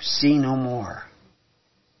you see no more.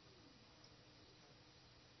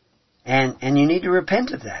 And you need to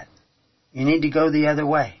repent of that. You need to go the other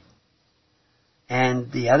way.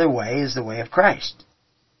 And the other way is the way of Christ.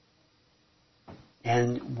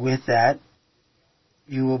 And with that,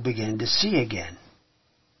 you will begin to see again.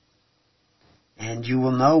 And you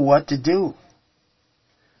will know what to do.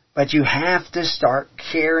 But you have to start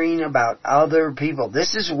caring about other people.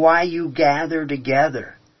 This is why you gather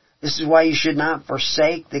together. This is why you should not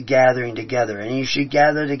forsake the gathering together. And you should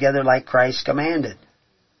gather together like Christ commanded.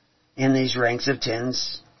 In these ranks of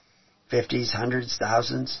tens, 50s, hundreds,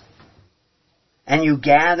 thousands. And you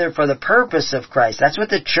gather for the purpose of Christ. That's what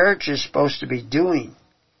the church is supposed to be doing.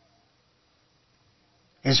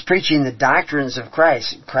 Is preaching the doctrines of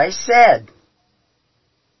Christ. Christ said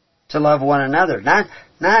to love one another. Not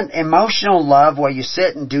emotional love where you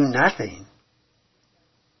sit and do nothing.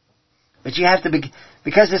 But you have to be,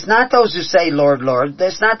 because it's not those who say, Lord, Lord.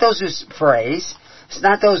 It's not those who praise. It's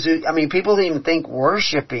not those who, people even think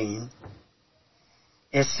worshiping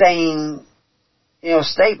is saying,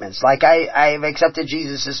 statements like, I have accepted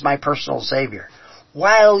Jesus as my personal Savior.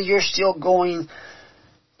 While you're still going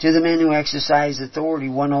to the men who exercise authority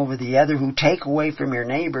one over the other, who take away from your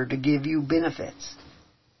neighbor to give you benefits.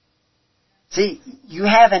 See,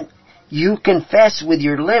 you confess with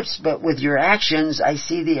your lips, but with your actions, I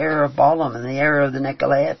see the error of Balaam and the error of the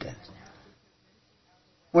Nicolaitans.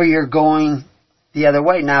 Where you're going the other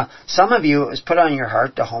way. Now, some of you, it was put on your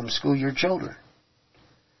heart to homeschool your children.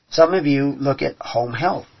 Some of you look at home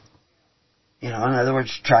health. In other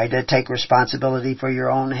words, try to take responsibility for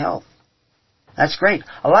your own health. That's great.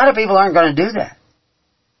 A lot of people aren't going to do that.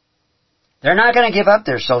 They're not going to give up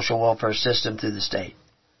their social welfare system through the state.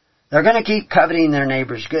 They're going to keep coveting their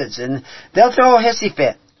neighbor's goods. And they'll throw a hissy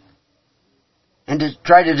fit and to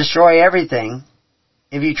try to destroy everything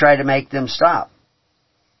if you try to make them stop.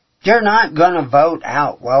 You're not going to vote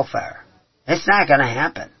out welfare. It's not going to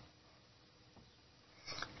happen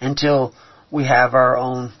until we have our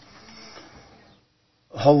own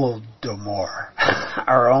Holodomor,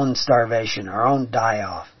 our own starvation, our own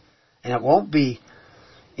die-off. And it won't be,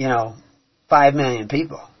 5 million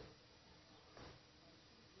people.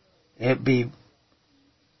 It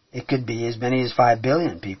could be as many as 5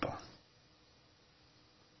 billion people.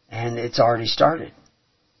 And it's already started.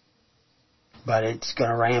 But it's going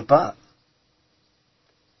to ramp up.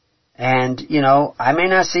 And, I may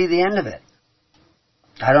not see the end of it.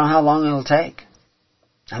 I don't know how long it'll take.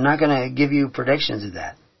 I'm not going to give you predictions of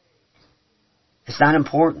that. It's not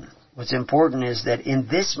important. What's important is that in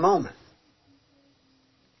this moment,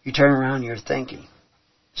 you turn around your thinking.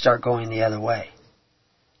 Start going the other way.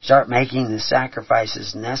 Start making the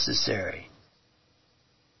sacrifices necessary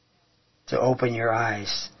to open your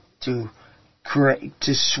eyes, to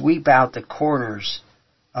sweep out the corners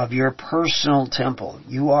of your personal temple.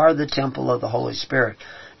 You are the temple of the Holy Spirit.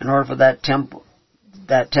 In order for that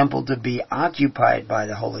temple to be occupied by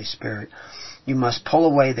the Holy Spirit, you must pull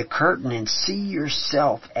away the curtain and see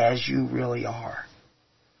yourself as you really are.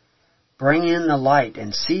 Bring in the light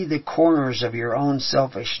and see the corners of your own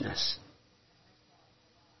selfishness.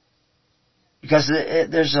 Because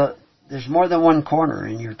there's more than one corner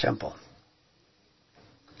in your temple.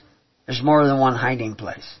 There's more than one hiding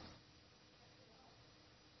place.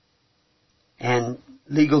 And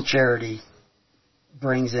legal charity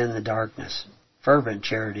brings in the darkness. Fervent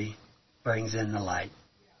charity brings in the light.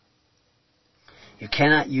 You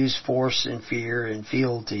cannot use force and fear and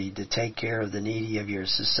fealty to take care of the needy of your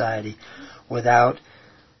society without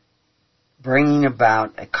bringing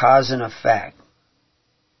about a cause and effect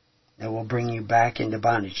that will bring you back into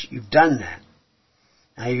bondage. You've done that.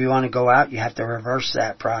 Now if you want to go out, you have to reverse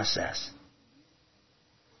that process.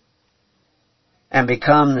 And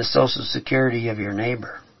become the social security of your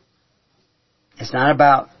neighbor. It's not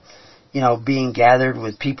about, being gathered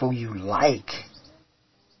with people you like.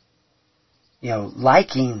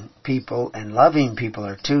 Liking people and loving people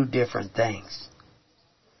are two different things.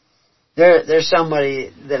 There's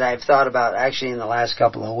somebody that I've thought about actually in the last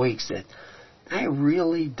couple of weeks that I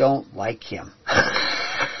really don't like him.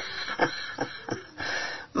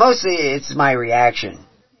 Mostly it's my reaction.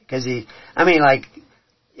 Because it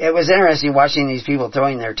was interesting watching these people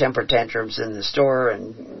throwing their temper tantrums in the store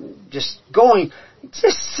and just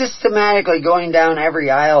systematically going down every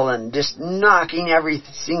aisle and just knocking every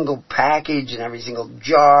single package and every single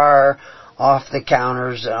jar off the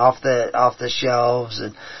counters and off the shelves,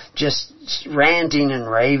 and just ranting and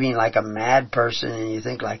raving like a mad person. And you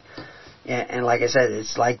think like I said,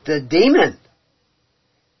 it's like the demon.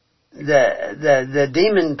 The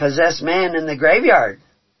demon possessed man in the graveyard.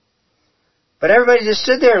 But everybody just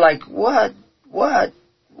stood there like, what?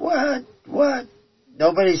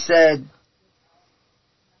 Nobody said,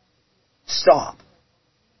 stop.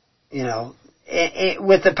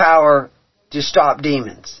 With the power to stop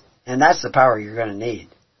demons. And that's the power you're going to need.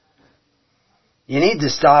 You need to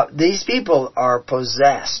stop. These people are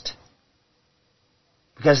possessed.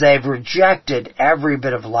 Because they've rejected every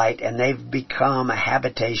bit of light and they've become a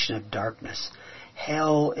habitation of darkness.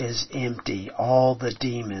 Hell is empty. All the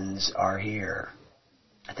demons are here.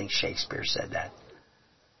 I think Shakespeare said that.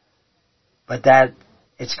 But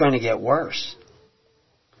it's going to get worse.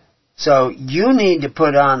 So you need to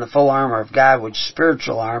put on the full armor of God, which is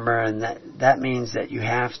spiritual armor, and that means that you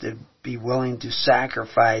have to be willing to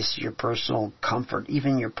sacrifice your personal comfort,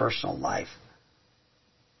 even your personal life,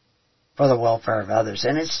 for the welfare of others.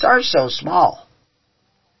 And it starts so small.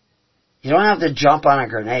 You don't have to jump on a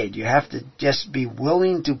grenade. You have to just be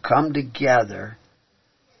willing to come together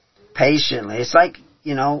patiently. It's like,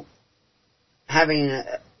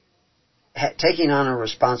 taking on a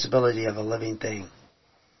responsibility of a living thing.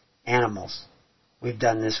 Animals. We've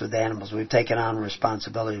done this with animals. We've taken on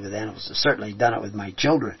responsibility with animals. I've certainly done it with my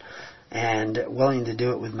children, and willing to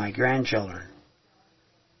do it with my grandchildren.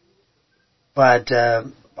 But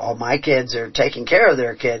all my kids are taking care of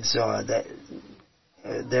their kids, so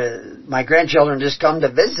my grandchildren just come to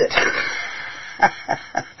visit.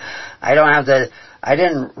 I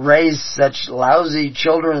didn't raise such lousy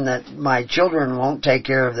children that my children won't take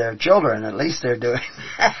care of their children. At least they're doing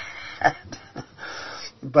that.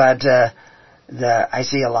 But I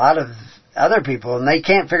see a lot of other people, and they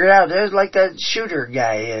can't figure it out. There's like that shooter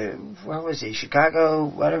guy. Where was he? Chicago,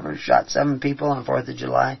 whatever. Shot 7 people on 4th of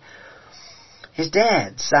July. His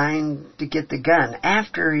dad signed to get the gun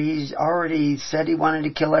after he's already said he wanted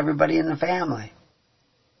to kill everybody in the family.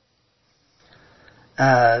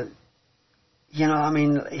 How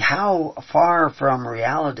far from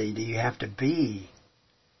reality do you have to be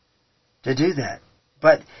to do that?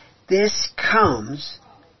 But this comes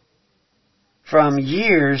from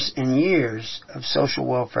years and years of social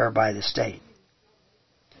welfare by the state.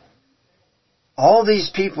 All these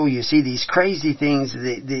people, you see these crazy things,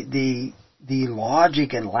 the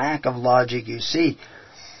logic and lack of logic you see,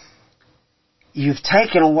 you've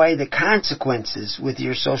taken away the consequences with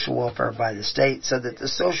your social welfare by the state, so that the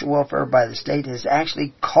social welfare by the state has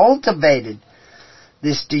actually cultivated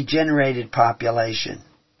this degenerated population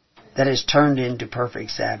that has turned into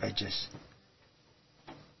perfect savages.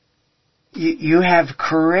 You have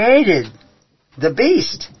created the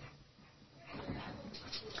beast,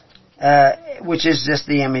 which is just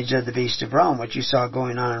the image of the beast of Rome. What you saw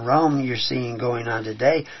going on in Rome, you're seeing going on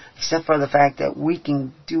today, except for the fact that we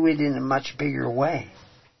can do it in a much bigger way.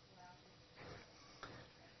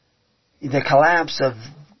 The collapse of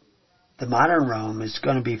the modern Rome is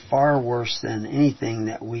going to be far worse than anything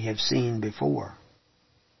that we have seen before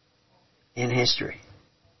in history.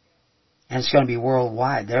 And it's going to be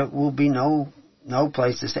worldwide. There will be no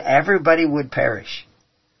place to stay. Everybody would perish.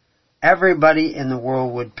 Everybody in the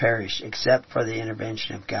world would perish except for the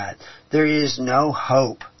intervention of God. There is no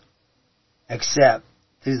hope except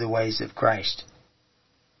through the ways of Christ.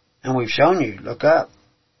 And we've shown you, look up,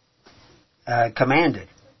 commanded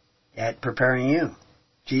at preparing you.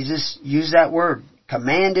 Jesus used that word,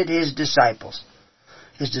 commanded His disciples.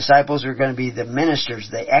 His disciples are going to be the ministers,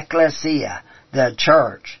 the ecclesia, the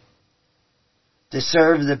church, to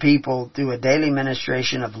serve the people through a daily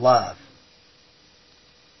ministration of love.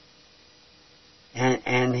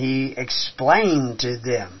 And He explained to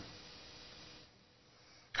them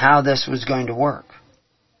how this was going to work.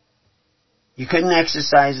 You couldn't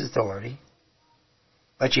exercise authority,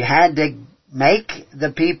 but you had to make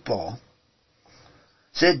the people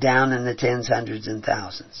sit down in the tens, hundreds, and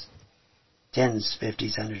thousands. Tens,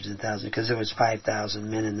 fifties, hundreds, and thousands, because there was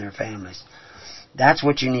 5,000 men and their families. That's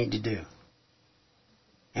what you need to do.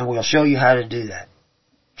 And we'll show you how to do that.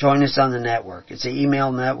 Join us on the network. It's an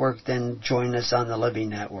email network, then join us on the Living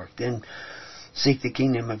Network. Then seek the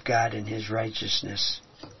kingdom of God and His righteousness,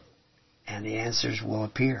 and the answers will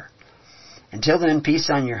appear. Until then, peace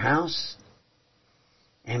on your house,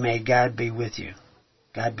 and may God be with you.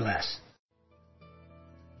 God bless.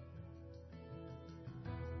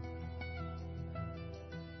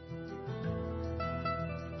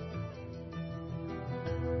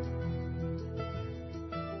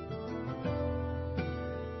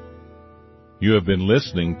 You have been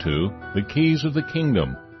listening to The Keys of the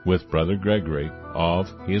Kingdom with Brother Gregory of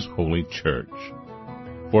His Holy Church.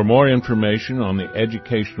 For more information on the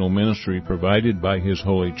educational ministry provided by His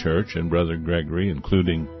Holy Church and Brother Gregory,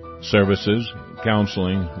 including services,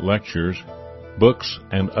 counseling, lectures, books,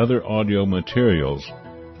 and other audio materials,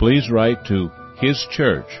 please write to His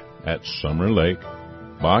Church at Summer Lake,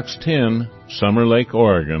 Box 10, Summer Lake,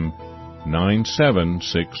 Oregon,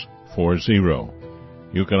 97640.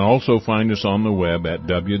 You can also find us on the web at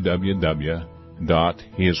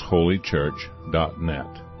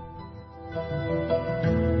www.hisholychurch.net.